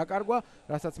ბურთის დაკარგვა,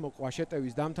 რასაც მოყვა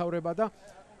შეტევის დამთავრება და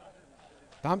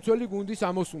დამცველი გუნდის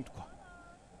ამოსუნთქვა.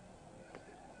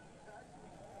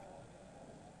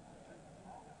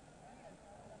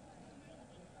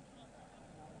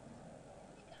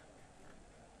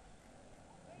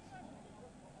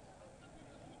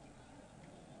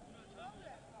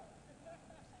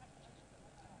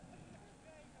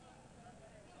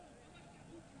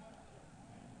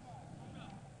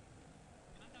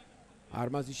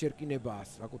 არმაზის შერკინებაა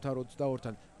საკუთარ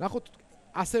 22-თან. ნახოთ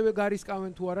ასევე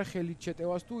გარისკავენ თუ არა ხელით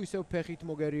შეტევას თუ ისევ ფეხით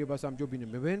მოგერიებას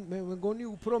ამჯობინებენ. მე მგონი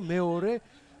უფრო მეორე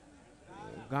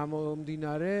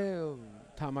გამომდინარე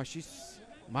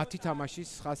მათი თამაშის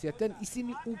ხასიათიდან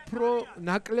ისინი უფრო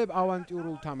ნაკლებ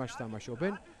ავანტიურულ თამაშს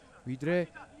თამაშობენ ვიდრე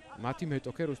მათი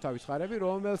მეტოქე რუსთავის ხარები,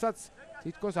 რომელსაც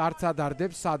თითქოს არც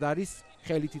ადარდებს სად არის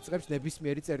ხელით იწყებს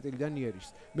ნებისმიერი წერტილიდან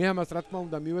იერიშს. მე ამას რა თქმა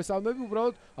უნდა მივესალმები,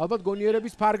 უბრალოდ ალბათ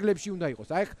გონიერების ფარგლებში უნდა იყოს.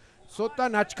 აი ცოტა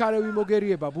ნაჩქარევი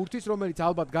მოგერიება ბურთის, რომელიც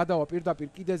ალბათ გადავა პირდაპირ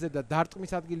კიდეზე და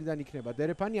დარტყმის ადგილიდან იქნება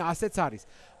დერეფანი, ასეც არის.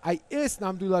 აი ეს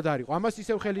ნამდვილად არ იყო. ამას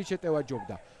ისევ ხელით შეტევა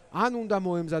ჯობდა. ან უნდა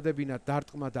მოემზადებინათ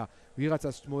დარტყმა და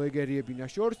ვიღაცას მოეგერიებინა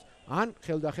შორს, ან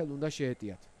ხელდახელ უნდა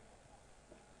შეეტიათ.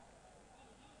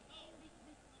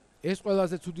 ეს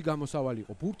ყველაზე ცუდი გამოსავალი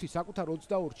იყო. ბურთი საკუთარ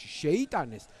 22-ში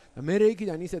შეიტანეს და მერე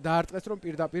იქიდან ისე დაარტყეს, რომ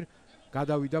პირდაპირ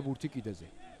გადავიდა ბურთი კიდეზე.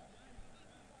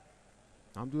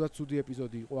 ნამდვილად ცუდი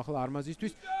ეპიზოდი იყო ახლა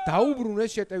არმაზისთვის.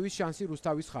 დაუბრუნეს შეტევის შანსი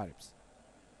რუსთავის ხარებს.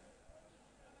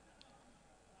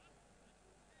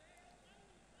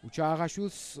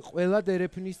 უჩააღაშვილს ყველა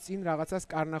დერეფნის წინ რაღაცას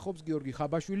კარნახობს გიორგი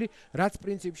ხაბაშვილი, რაც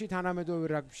პრინციპში თანამედროვე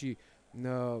რაგბიში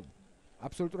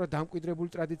აბსოლუტურად დამკვიდრებული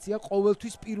ტრადიცია,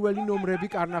 ყოველთვის პირველი ნომრები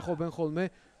კარნახობენ ხოლმე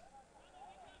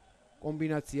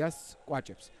კომბინაციას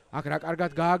კვაჭებს. აქ რა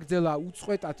კარგად გააგრძელა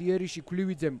უწყვეტად იერიში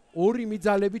ქლივიძემ 2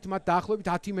 მიძალებით მათ დაახლოებით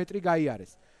 10 მეტრი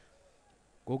გაიარეს.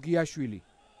 გოგიაშვილი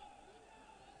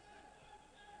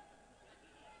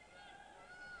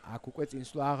აქ უკვე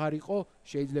წინსვლა აღარ იყო,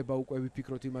 შეიძლება უკვე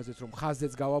ვიფიქროთ იმაზეც, რომ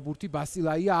ხაზზეც გავაბურთი,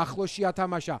 ბასილაია ახლოსში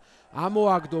ათამაშა,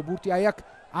 ამოაგდო ბურთი, აი აქ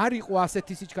არ იყო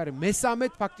ასეთი სიჩქარე.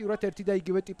 მესამედ ფაქტიურად ერთი და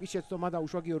იგივე ტიპის შეცდომა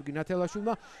დაუშვა გიორგი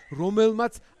ნათელაშვილმა,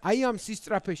 რომელმაც აი ამ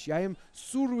სისწრაფეში, აი ამ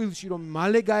სურვილში, რომ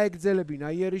მალე გაეგრძელებინა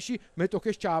იერიში,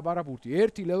 მეტოქეს ჩააბარა ბურთი.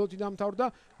 ერთი ლელოთი დამთავრდა,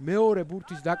 მეორე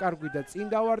ბურთის დაკარგვით და წინ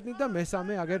დავარდნით და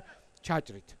მესამე აგერ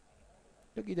ჩაჭრით.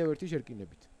 და კიდევ ერთი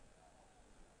შერკინებით.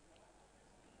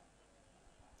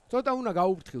 ცოტა უნდა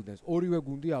გაუფრთხილდეს ორივე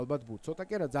გუნდი ალბათ ბურთს. ცოტა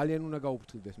კი არა, ძალიან უნდა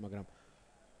გაუფრთხილდეს, მაგრამ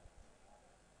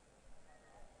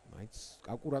მაინც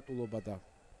აკურატულობა და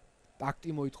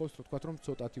ტაქტი მოითხოვს, თქვათ, რომ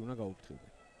ცოტათი უნდა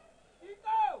გაუფრთხილდეს.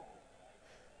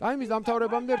 ტაიმის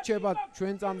დამთავრებამდე რჩება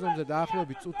ჩვენ წამზომზე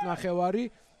დაახლოებით წუთნახევარი.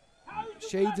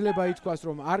 შეიძლება ითქვას,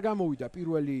 რომ არ გამოვიდა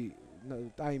პირველი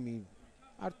ტაიმი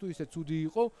არც თუ ისე ცუდი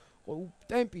იყო,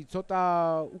 ტემპი ცოტა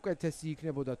უკეთესი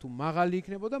იქნებოდა თუ მაღალი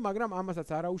იქნებოდა, მაგრამ ამასაც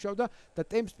არ აუშავდა და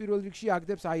ტემპს პირველ რიგში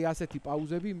აგდებს აი ასეთი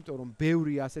პაუზები, იმიტომ რომ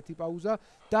ბევრი ასეთი პაუზა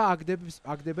და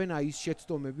აგდებენ აი ის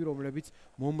შეცდომები, რომლებიც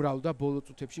მომრავლდა ბოლო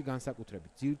წუთებში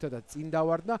განსაკუთრებით. ძირითადად წინ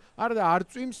დავარდნა, არა და არ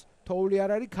წვიმს, თოვლი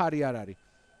არ არის, ქარი არ არის.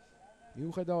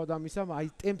 მიუხედავად ამისა, აი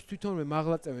ტემპს თვითონვე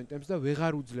მაღლა წევენ ტემპს და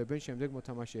ვეღარ უძლებენ შემდეგ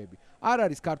მოთამაშეები. არ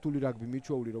არის ქართული რაგბი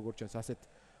მიჩვეული როგორც ჩანს ასეთ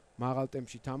მაღალ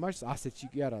ტემპში თამაშს, ასეთში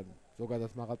კი არა,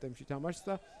 ზოგადად მაღალ ტემპში თამაშს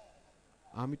და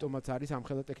ამიტომაც არის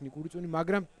ამხელა ტექნიკური წუნი,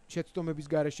 მაგრამ შეცდომების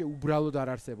გარეშე უბრალოდ არ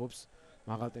არსებობს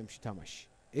მაღალ ტემპში თამაში.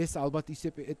 ეს ალბათ ისე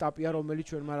ეტაპია, რომელიც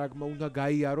ჩვენმა რაგბმა უნდა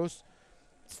გაიაროს,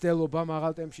 ცდელობა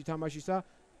მაღალ ტემპში თამაშისა,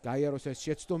 გაიაროს ეს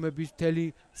შეცდომების მთელი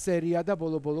სერია და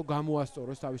ბოლო-ბოლო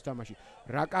გამოასწოროს თავის თამაში.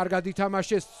 რა კარგად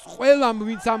ითამაშეს ყველამ,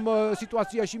 ვინც ამ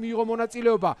სიტუაციაში მიიღო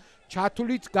მონაწილეობა,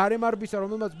 ჩათვლით გარემარბისა,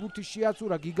 რომელმაც ბურთი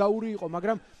შეაცურა, გიგაური იყო,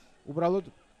 მაგრამ უბრალოდ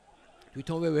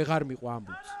თვითონვე ვეღარ მიყვა ამ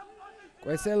ბურთს.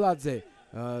 კვესელაძე,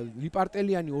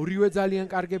 ლიპარტელიანი ორივე ძალიან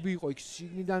კარგები იყო, იქ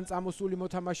შიგნიდან წამოსული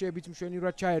მოთამაშეებიც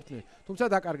მშვენივრად ჩაერთნენ, თუმცა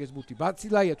დაკარგეს ბურთი.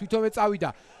 ბასილაია თვითონვე წავიდა.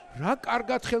 რა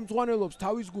კარგად ხელმძღვანელობს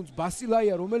თავის გუნდს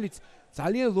ბასილაია, რომელიც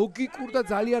ძალიან ლოგიკურ და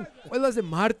ძალიან ყველაზე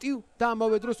მარტივ და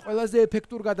ამავე დროს ყველაზე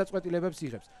ეფექტურ გადაწყვეტილებებს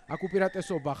იღებს. აქ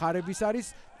უპირატესობა ხარების არის,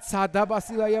 სადა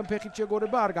ბასილაიამ ფეხით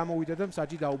შეგორება არ გამოვიდა და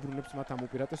მსაჯი დაუბრუნებს მათ ამ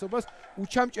უპირატესობას.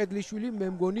 უჩამ ჭედლიშვილი მე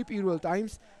მგონი პირველ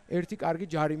ტაიმს ერთი კარგი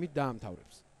ჯარიმით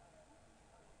დაამთავრებს.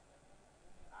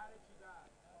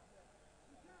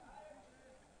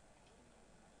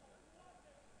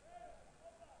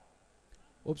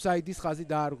 ოფსაიდის ხაზი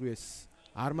დაარღვიეს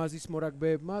არმაზის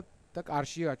მორაგბეებმა და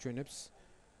კარში აჩვენებს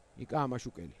ნიკა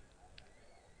ამაშუკელი.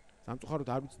 სამწუხაროდ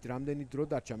არ ვიცით რამდენი დრო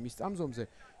დარჩა მის წამზომზე,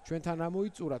 ჩვენთან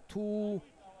ამოიწურა თუ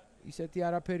ისეთი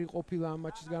არაფერი ყოფილა ამ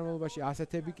მატჩის განმავლობაში,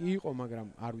 ასეთები კი იყო, მაგრამ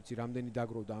არ ვიცი რამდენი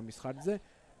დაგროვდა ამის ხარჯზე,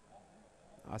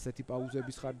 ასეთი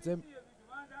პაუზების ხარჯზე.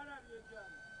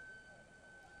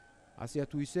 ასეა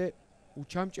თუ ისე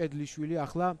უჩამ ჭედლიშვილი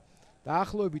ახლა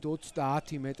დაახლოებით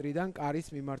 30 მეტრიდან კარის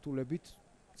მიმართულებით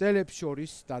ძელებს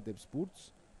შორის დადებს ბურთს.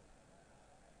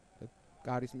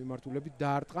 კარის მიმართულებით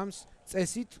დაარტყამს,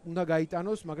 წესით უნდა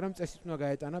გაიტანოს, მაგრამ წესით უნდა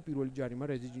გაეტანა პირველი ჯარიმა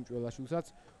რეზი ჯინჭველაშვილსაც,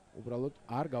 უბრალოდ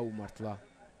არ გაუმართლა.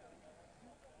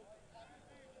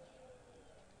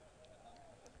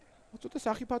 ცოტა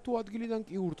სახიფათო ადგილიდან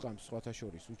კი ურტყამს სხვათა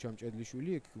შორის უჩამ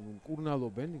ჭედლიშვილი, იქ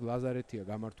მკურნალობენ, ლაზარეთია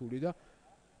გამართული და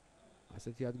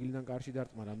ასეთი ადგილიდან კარში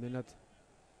დარტყმა რამდენად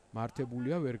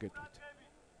მართებულია ვერ გეტყვით.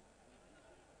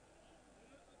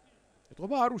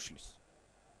 ეთყობა არ უშლის.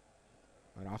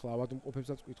 მაგრამ ახლა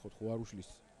ავადმყოფებსაც ვკითხოთ, ხო არ უშლის.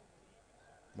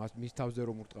 მის თავზე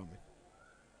რომ ურტყამენ.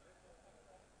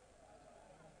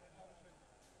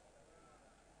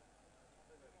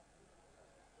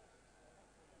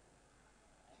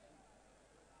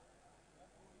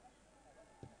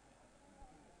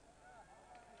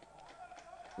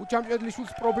 უჩამ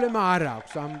ჭედლიშვილს პრობლემა არ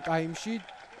აქვს ამ ტაიმში.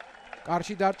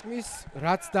 კარში დარტყმის,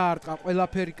 რაც დაარტყა,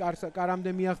 ყველაფერი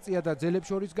კარამდე მიაღწია და ძელებს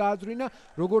შორის გააძვრინა.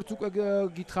 როგორც უკვე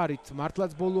გითხარით,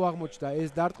 მართლაც ბოლო აღმოჩნდა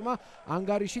ეს დარტყმა.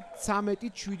 ანგარიში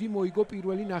 13-7 მოიგო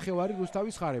პირველი ნახევარი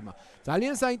რუსთავის ხარებმა.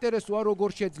 ძალიან საინტერესოა, როგორ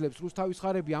შეძლებს რუსთავის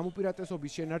ხარები ამ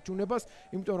უპირატესობის შენარჩუნებას,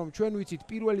 იმიტომ რომ ჩვენ ვიცით,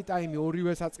 პირველი ტაიმი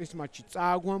ორივე საწყის მატჩში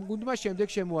წააგო ამ გუნდმა, შემდეგ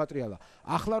შემოატრიალა.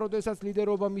 ახლა როდესაც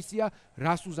ლიდერობა მისია,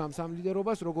 რას უზამს ამ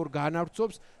ლიდერობას, როგორ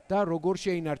განავრცობს და როგორ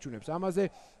შეინარჩუნებს. ამაზე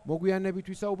მოგვიანებით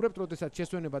ვისაუბრებთ, როდესაც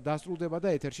შესვენება დასრულდება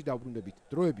და ეთერში დავბრუნდებით.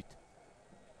 დროებით.